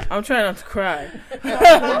I'm trying not to cry.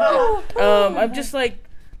 I'm just like,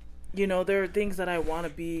 you know, there are things that I want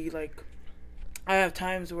to be like. I have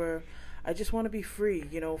times where I just want to be free,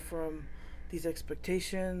 you know, from these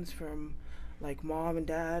expectations from like mom and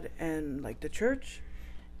dad and like the church.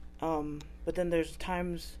 But then there's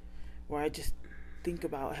times where I just think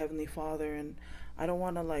about Heavenly Father and I don't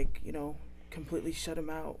want to like, you know, completely shut him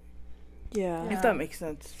out. Yeah. If that makes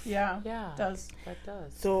sense. Yeah. Yeah. It does. That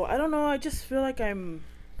does. So I don't know. I just feel like I'm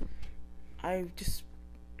like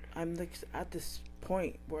at this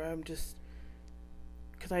point where I'm just,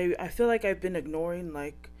 because I feel like I've been ignoring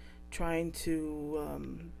like trying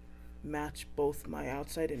to match both my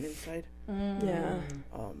outside and inside. Yeah.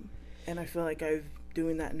 And I feel like I'm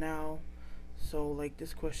doing that now. So like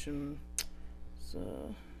this question is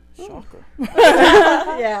a shocker.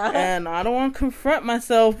 Yeah. And I don't want to confront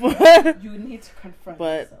myself. You need to confront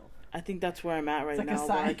But yourself. I think that's where I'm at right It's like a now.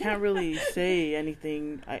 But I sign. can't really say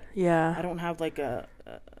anything. I don't have like an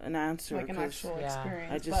answer. Like an 'cause actual Yeah.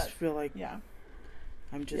 experience. I just feel like yeah.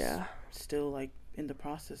 I'm just still like in the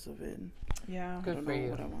process of it. And Yeah. I Good don't for know you.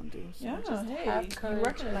 what I want to do. So Yeah. Just Hey, have you courage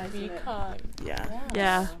recognize and be it. kind. yeah.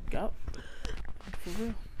 Yeah. Yep. For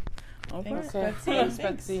real. Okay. Thanks, Okay. Betsy. Thanks,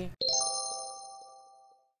 Thanks. Betsy.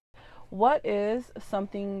 What is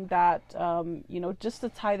something that, just to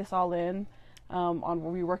tie this all in on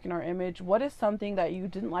reworking our image, what is something that you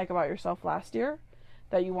didn't like about yourself last year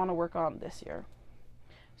that you want to work on this year?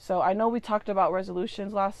 So I know we talked about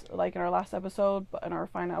resolutions in our last episode, but in our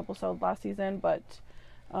final episode last season, but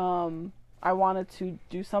I wanted to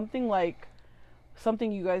do something like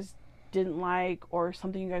something you guys didn't like or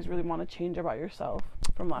something you guys really want to change about yourself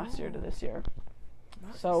from last year to this year.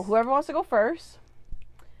 Nice. So whoever wants to go first.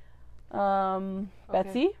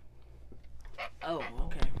 Betsy? Oh,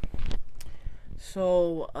 okay.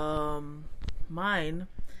 So, mine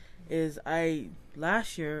is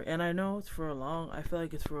last year, and I know it's I feel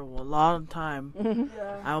like it's for a long time.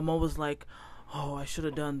 I'm always like, oh, I should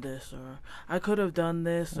have done this, or I could have done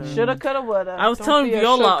this, or Shoulda, coulda, woulda. I was Don't telling be a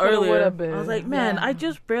Viola should, coulda, earlier. woulda been. I was like, man, I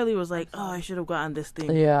just barely was like, oh, I should have gotten this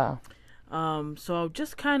thing. Yeah. So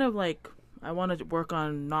just kind of like, I wanted to work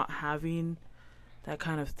on not having that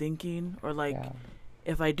kind of thinking, or like,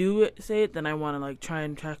 if I do say it, then I want to like try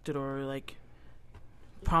and track it, or like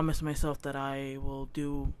promise myself that I will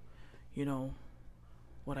do, you know,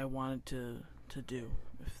 what I wanted to do,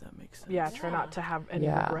 if that makes sense. Yeah, try not to have any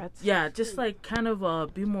regrets. Yeah, just like kind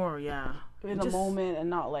of be more, in the moment and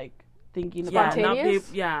not like thinking yeah, about it. not be,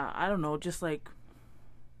 Spontaneous? I don't know, just like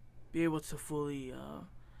be able to fully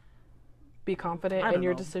Be confident I in don't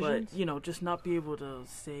your know, decisions. but, you know, just not be able to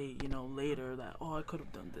say, you know, later that, oh, I could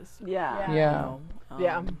have done this. Yeah. Yeah. You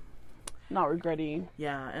know? Not regretting.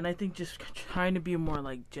 Yeah, and I think just trying to be more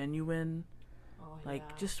like genuine,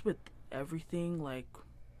 just with everything, like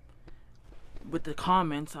with the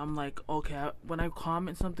comments. I'm like, okay, when I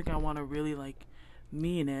comment something, I want to really like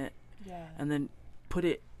mean it, and then put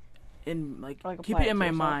it in like keep apply it in my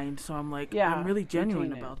yourself. mind. So I'm like, Yeah, I'm really genuine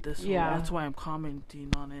retain it. about this. So Yeah. that's why I'm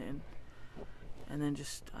commenting on it, and then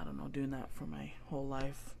just I don't know, doing that for my whole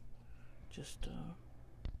life. Just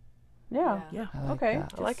Yeah. yeah. I like Okay.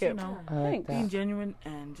 that. I like You it. know, I like Thanks. being that. genuine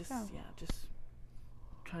and just just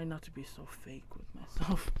trying not to be so fake with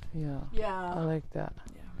myself. Yeah. I Yeah. like that.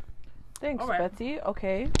 Thanks, All right. Betsy.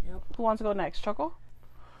 Okay. Who wants to go next? Choco?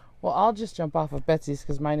 Well, I'll just jump off of Betsy's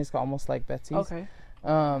because mine is almost like Betsy's. Okay.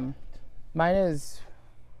 Mine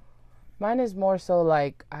is more so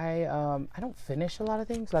like I don't finish a lot of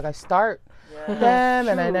things. Like I start them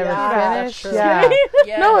and I never finish. true.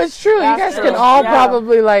 Yeah. No, it's true. You guys true. can all Yeah.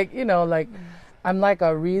 probably like, you know, like I'm like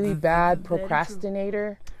a really bad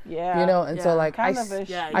procrastinator. Yeah. You know, and so like kind of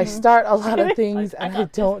ish. I start a lot of things and I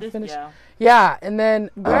don't finish. Yeah. Yeah, and then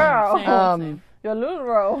Girl. Same. Your little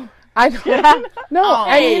row. I don't no,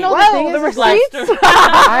 and you know the thing is, it's like,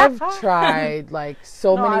 I've tried like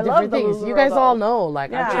so No, I many love different the things. Lulu You guys roll, all though. know,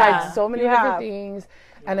 like I've Yeah. tried so many You different have. things,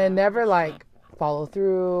 and I never like follow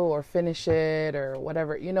through or finish it or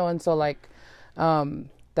whatever, you know. And so like,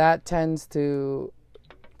 that tends to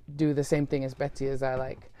do the same thing as Betsy. Is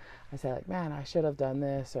I say like, man, I should have done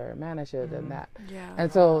this, or man, I should have done that. Yeah.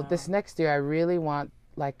 And so this next year, I really want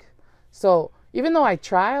so even though I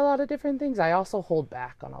try a lot of different things, I also hold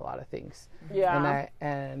back on a lot of things. Yeah.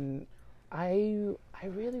 And I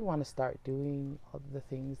really want to start doing all the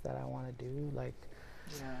things that I want to do, like,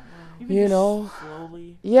 you know,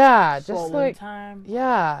 slowly. Yeah, just like time.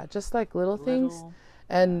 Yeah, just like little things,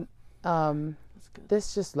 and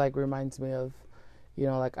this just like reminds me of, you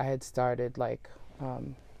know, like I had started like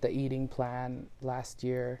the eating plan last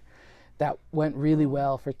year. That went really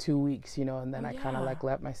well for 2 weeks, you know, and then I kind of like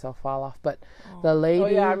let myself fall off. But the lady, Oh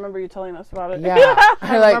yeah, I remember you telling us about it. yeah,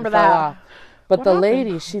 I like remember fell that. off. But What the happened?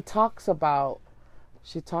 lady, she talks about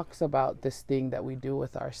this thing that we do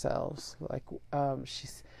with ourselves. Like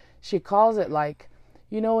she calls it like,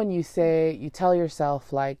 you know, when you tell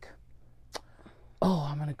yourself like, oh,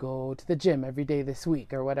 I'm gonna go to the gym every day this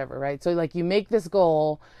week or whatever, right? So like you make this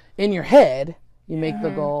goal in your head, you make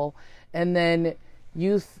the goal, and then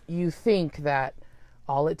you think that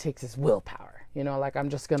all it takes is willpower, you know, like I'm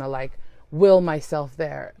just gonna like will myself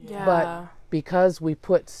there. But because we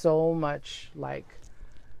put so much like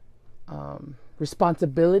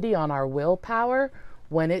responsibility on our willpower,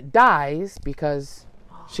 when it dies, because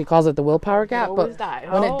she calls it the willpower gap, but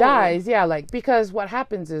when it dies, like, because what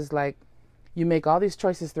happens is like you make all these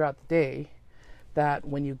choices throughout the day that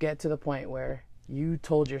when you get to the point where you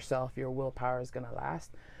told yourself your willpower is gonna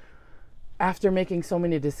last, after making so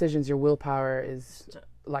many decisions, your willpower is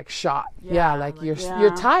like shot. Like you're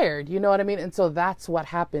tired, you know what I mean? And so that's what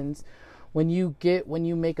happens when you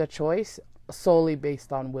make a choice solely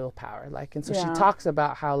based on willpower. Like, and so she talks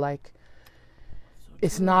about how like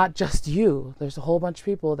it's not just you. There's a whole bunch of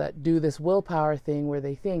people that do this willpower thing where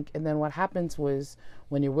they think, and then what happens was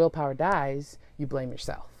when your willpower dies, you blame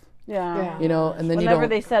yourself. Yeah. You know, and then whenever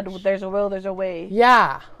they said there's a will, there's a way.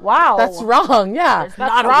 Yeah. Wow. That's wrong. Yeah. That's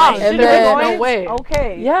not wrong. And then, no way.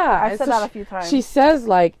 Okay. Yeah. I've said that a few times. She says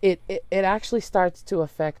like it actually starts to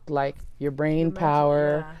affect like your brain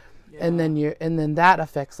power. And then that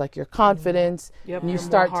affects like your confidence. And you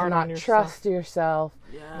start to not trust yourself.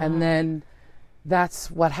 And then that's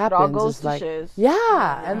what happens. It all goes is to like, shiz.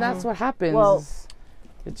 and that's what happens. Well,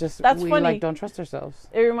 it just that's we funny. like don't trust ourselves.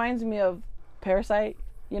 It reminds me of Parasite.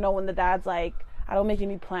 You know, when the dad's like, I don't make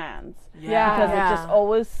any plans. Yeah. Because it just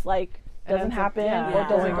always like doesn't happen or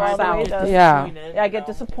doesn't go all the way. I get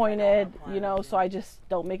disappointed, you know, so I just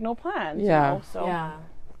don't make no plans. You know? So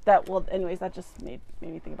anyways, that just made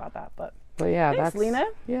me think about that. But yeah, thanks, that's Lena.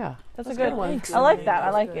 Yeah. That's a good one. I like that.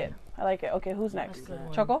 I like it. Okay, who's next?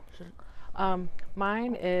 Choco?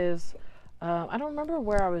 Mine is, I don't remember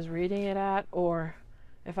where I was reading it at or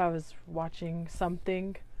if I was watching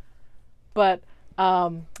something, but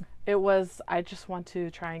it was, I just want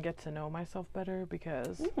to try and get to know myself better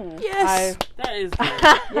because that is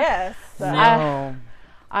good. Yes. I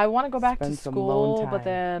want to go back to Spend some school, alone but time.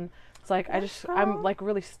 then it's like I'm like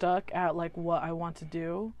really stuck at like what I want to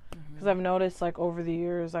do because I've noticed like over the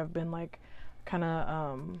years I've been like kind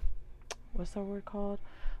of what's that word called?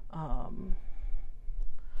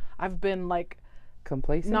 I've been like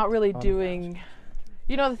complacent, not really doing,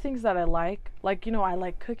 you know, the things that I like, you know, I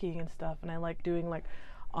like cooking and stuff, and I like doing like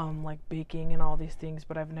baking and all these things,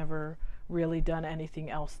 but I've never really done anything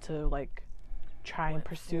else to like try and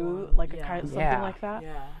pursue like a kind something like that.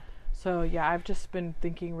 So I've just been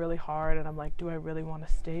thinking really hard, and I'm like, do I really want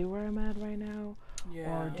to stay where I'm at right now,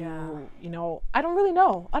 or do you know? I don't really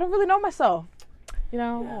know. I don't really know myself. You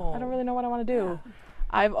know, I don't really know what I want to do.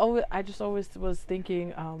 I just always was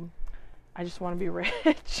thinking, I just want to be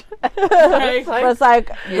rich. But it's like,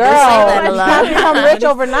 girl, you can't become rich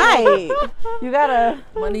overnight. You gotta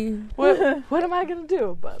money. What am I gonna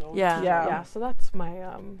do? But so that's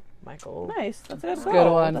my my goal. Nice. That's a good good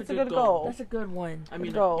goal. one. That's a good goal. That's a good one. I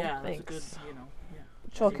mean, goal. yeah, that's a good, Thanks. you know,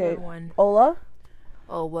 Okay. Good one. Ola?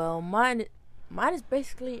 Oh well, mine is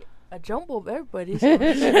basically a jumble of everybody's. But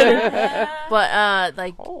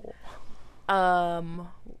like, I'm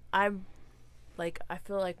like, I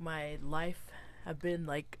feel like my life I've been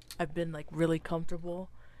really comfortable.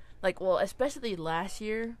 Like, well, especially last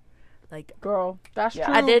year, like, Girl, that's true.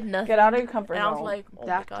 I did nothing. Get out of your comfort and zone. I was like, oh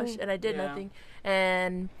my gosh, and I did Yeah. nothing.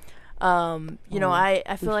 And you know,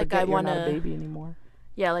 I feel like I want not a to baby anymore.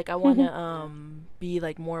 yeah, like I want to be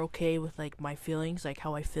like more okay with like my feelings, like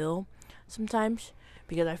how I feel sometimes,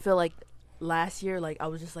 because I feel like last year, like I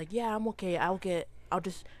was just like, yeah, I'm okay. I'll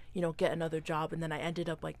just, you know, get another job, and then I ended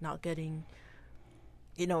up like not getting,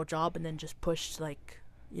 you know, a job, and then just pushed like,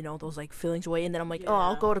 you know, those like feelings away, and then I'm like, oh,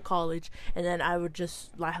 I'll go to college, and then I would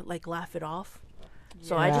just laugh it off.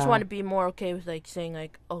 So I just want to be more okay with like saying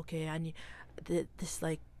like, okay, I need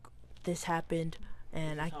this happened,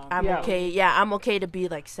 and I'm okay. Yeah, I'm okay to be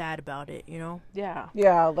like sad about it, you know. Yeah,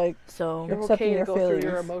 like, So You're Accepting okay to your go through your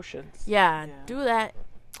feelings. emotions. do that,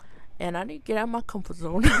 and I need to get out of my comfort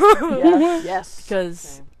zone. yes.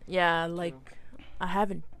 Because Yeah, like I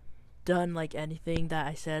haven't done like anything that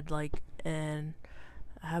I said like, and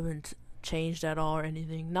I haven't changed at all or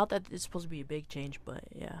anything. Not that it's supposed to be a big change, but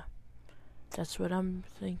yeah, that's what I'm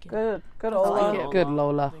thinking. Good I Ola. like it. Good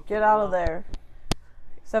Lola. Get out of there.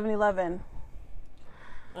 7-Eleven.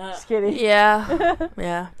 Just kidding. Yeah,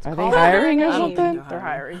 yeah. Are they hiring or I don't something? think They're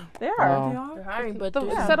hiring. They Oh. are. They're hiring, but It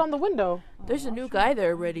there's, said on the window. there's a new guy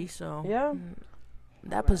there already, so Yeah.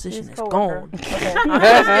 that position His is coworker. gone. Okay.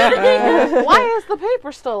 Why is the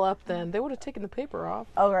paper still up then? They would have taken the paper off.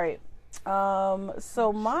 All right.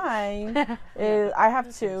 So mine is, I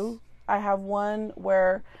have two. I have one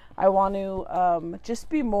where I want to just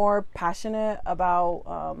be more passionate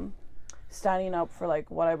about standing up for like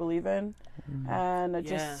what I believe in, and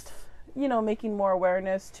just making more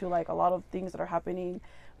awareness to like a lot of things that are happening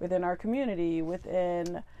within our community.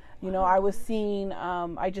 Within, I was seeing,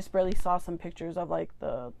 I just barely saw some pictures of like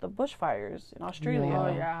the bushfires in Australia. Oh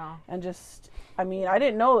yeah. And just, I mean, I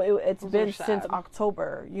didn't know it's Those been are sad. since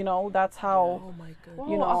October. That's how, Oh my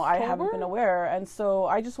god. I haven't been aware. And so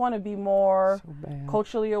I just want to be more So bad.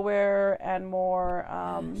 culturally aware and more,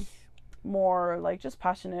 more like just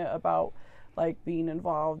passionate about like being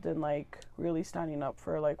involved and like really standing up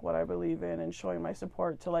for like what I believe in and showing my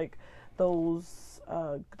support to like those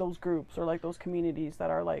groups or like those communities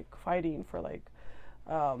that are like fighting for like,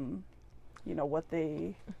 what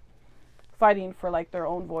they fighting for like their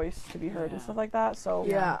own voice to be heard and stuff like that. So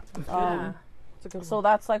so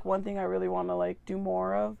that's like one thing I really want to like do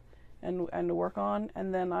more of and to work on.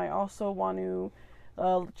 And then I also want to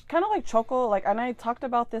kind of like choco, like, and I talked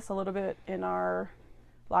about this a little bit in our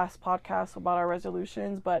last podcast about our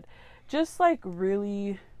resolutions, but just like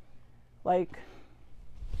really like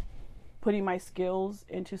putting my skills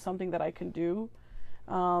into something that I can do.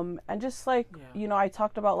 And just like, I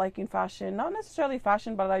talked about liking fashion, not necessarily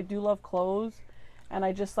fashion, but I do love clothes. And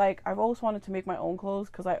I just like, I've always wanted to make my own clothes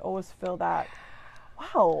because I always feel that,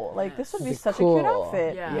 wow, like this would be such a cute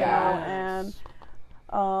outfit, and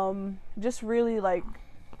just really like,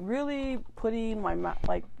 really putting my,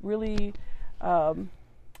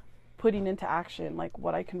 putting into action like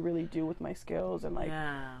what I can really do with my skills and like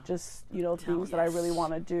just things that I really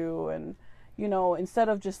want to do, and instead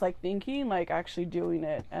of just like thinking, like actually doing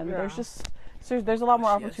it. And there's a lot more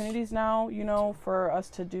opportunities now for us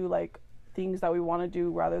to do like things that we want to do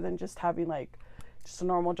rather than just having like just a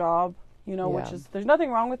normal job, which is, there's nothing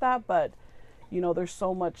wrong with that, but there's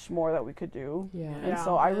so much more that we could do. And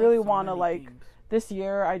so I really want to like this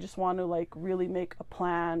year I just want to like really make a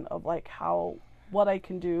plan of like what I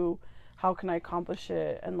can do, how can I accomplish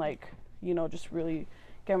it, and like just really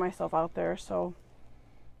get myself out there. So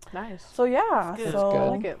Nice. so yeah, That's so good. I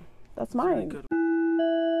like it. that's mine.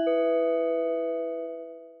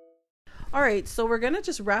 All right, so we're going to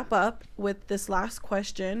just wrap up with this last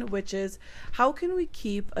question, which is, how can we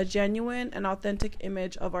keep a genuine and authentic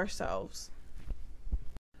image of ourselves?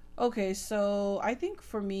 Okay, so I think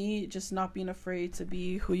for me, just not being afraid to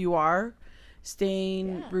be who you are,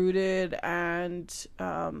 staying rooted, and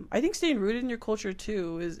I think staying rooted in your culture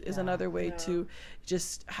too is another way to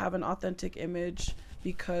just have an authentic image,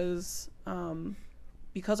 because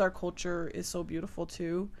our culture is so beautiful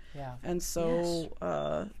too. Yeah. And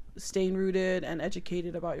so staying rooted and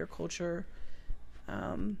educated about your culture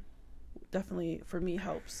definitely for me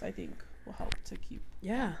helps, I think will help to keep.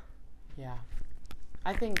 Yeah.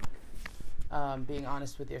 I think being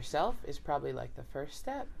honest with yourself is probably like the first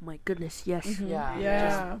step. My goodness, yes.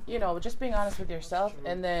 Just being honest with yourself,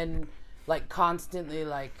 and then like constantly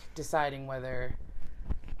like deciding whether,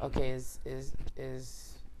 okay, is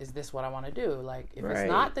this what I want to do? Like if it's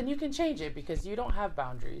not, then you can change it, because you don't have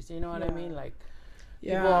boundaries. You know what I mean? Like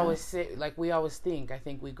people always say, like we always think, I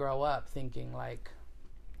think we grow up thinking like,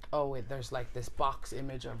 oh wait, there's like this box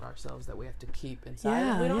image of ourselves that we have to keep inside,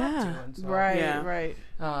 and we don't have to. And so, Right.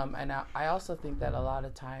 And I also think that a lot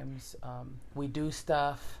of times we do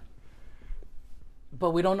stuff, but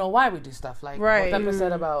we don't know why we do stuff. Like what Peppa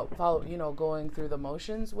said about going through the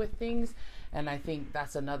motions with things, and I think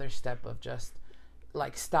that's another step of just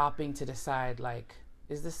like stopping to decide, like,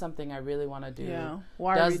 is this something I really want to do? Yeah.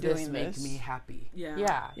 Why Does are we doing this make this? me happy?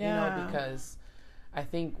 Yeah. Because I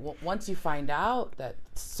think once you find out that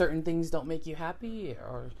certain things don't make you happy,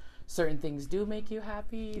 or certain things do make you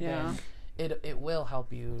happy, then it will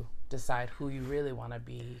help you decide who you really want to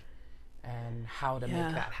be and how to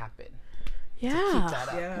make that happen. Yeah. To keep that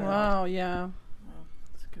up. Wow,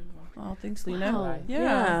 that's a good one. Oh, thanks, Lena. Wow.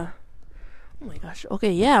 Yeah. Oh my gosh.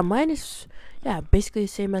 Okay, mine is basically the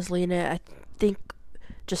same as Lena. I think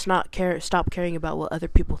just stop caring about what other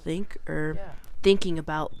people think, or thinking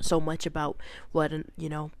about so much about what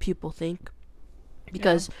people think.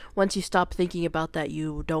 Because once you stop thinking about that,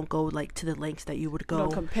 you don't go like to the lengths that you would go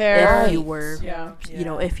compare if you were, you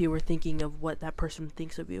know, if you were thinking of what that person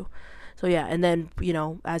thinks of you. So yeah, and then, you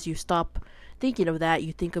know, as you stop thinking of that,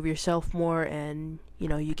 you think of yourself more, and, you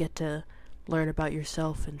know, you get to learn about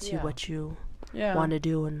yourself and see what you want to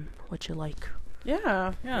do and what you like.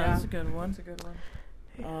 Yeah, that's a good one.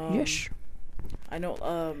 Yes. I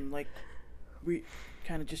know, like,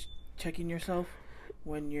 kind of just checking yourself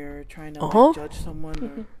when you're trying to like, judge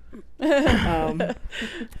someone. Or,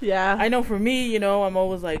 I know for me, you know, I'm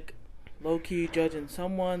always like low-key judging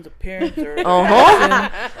someone's appearance or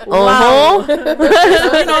action. Wow. So,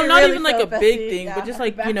 you know, not really even like a big thing, but just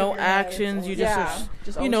like, you know, actions. You just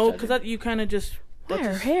you know, because you kind of just. Why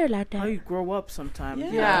her hair like that? How you grow up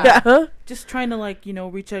sometimes. Yeah. Just trying to like, you know,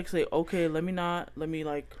 recheck, say, okay, let me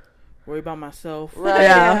like worry about myself. Right.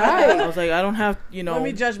 Yeah. I was like, I don't have, you know, let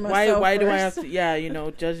me judge myself. Why do I have to? Yeah, you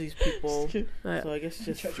know, judge these people. So I guess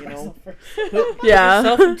just you know, put Yeah.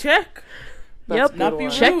 yourself in check. Yep. Not be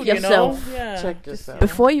rude, check You yourself. know? Yeah. Check yourself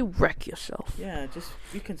before you wreck yourself. Yeah, just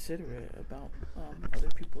be considerate about other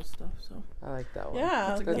people's stuff. So I like that one. Yeah,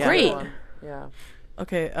 that's a good great. one. Yeah.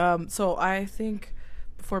 Okay, so I think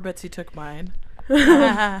before Betsy took mine,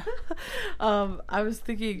 I was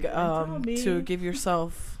thinking to give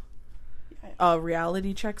yourself a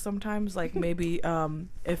reality check sometimes, like maybe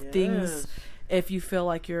if you feel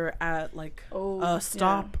like you're at like a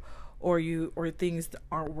stop or things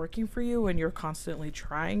aren't working for you and you're constantly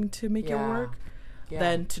trying to make it work,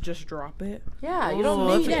 then to just drop it. Yeah, you don't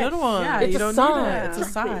need it. That's a good one. Yeah, it's you a don't sign. need it. It's a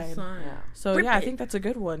sign. Yeah. So I think that's a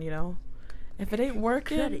good one, you know. If it ain't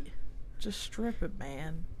working, just strip it,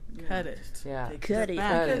 man. Cut it. Yeah. Cut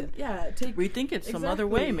it. Rethink it some other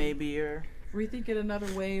way, maybe, or rethink it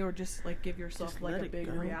another way, or just like give yourself just like a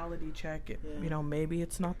big reality check. You know, maybe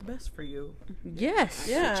it's not the best for you. Yes.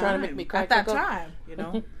 You're trying to make me cry at that time. you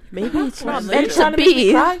know, Maybe it's not Later. meant to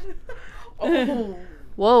be. Oh.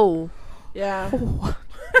 Whoa. Yeah.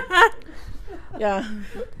 Yeah.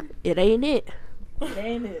 It ain't it. It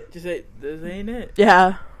ain't it. just say this ain't it.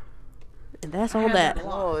 Yeah. And that's all that.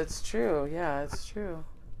 Oh, it's true. Yeah, it's true.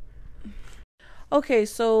 Okay,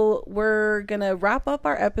 so we're gonna wrap up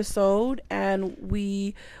our episode, and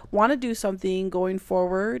we want to do something going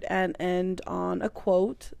forward and end on a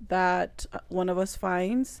quote that one of us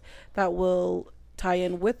finds that will tie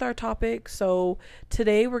in with our topic. So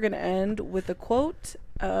today we're gonna end with a quote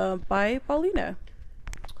by Paulina.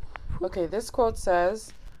 Okay, this quote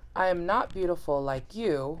says, "I am not beautiful like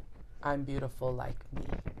you. I'm beautiful like me."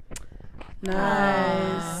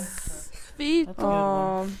 Nice. Sweet.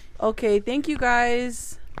 Okay, thank you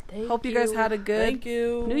guys. Hope you guys had a good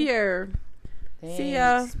New Year. Thanks. See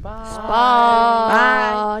ya.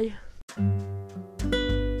 Bye. Bye.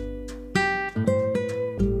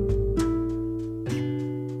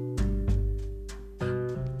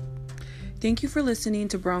 Thank you for listening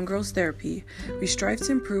to Brown Girls Therapy. We strive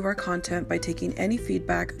to improve our content by taking any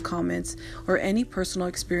feedback, comments, or any personal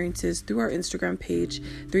experiences through our Instagram page,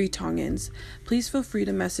 3 Tongans. Please feel free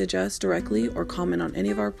to message us directly or comment on any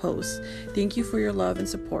of our posts. Thank you for your love and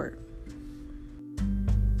support.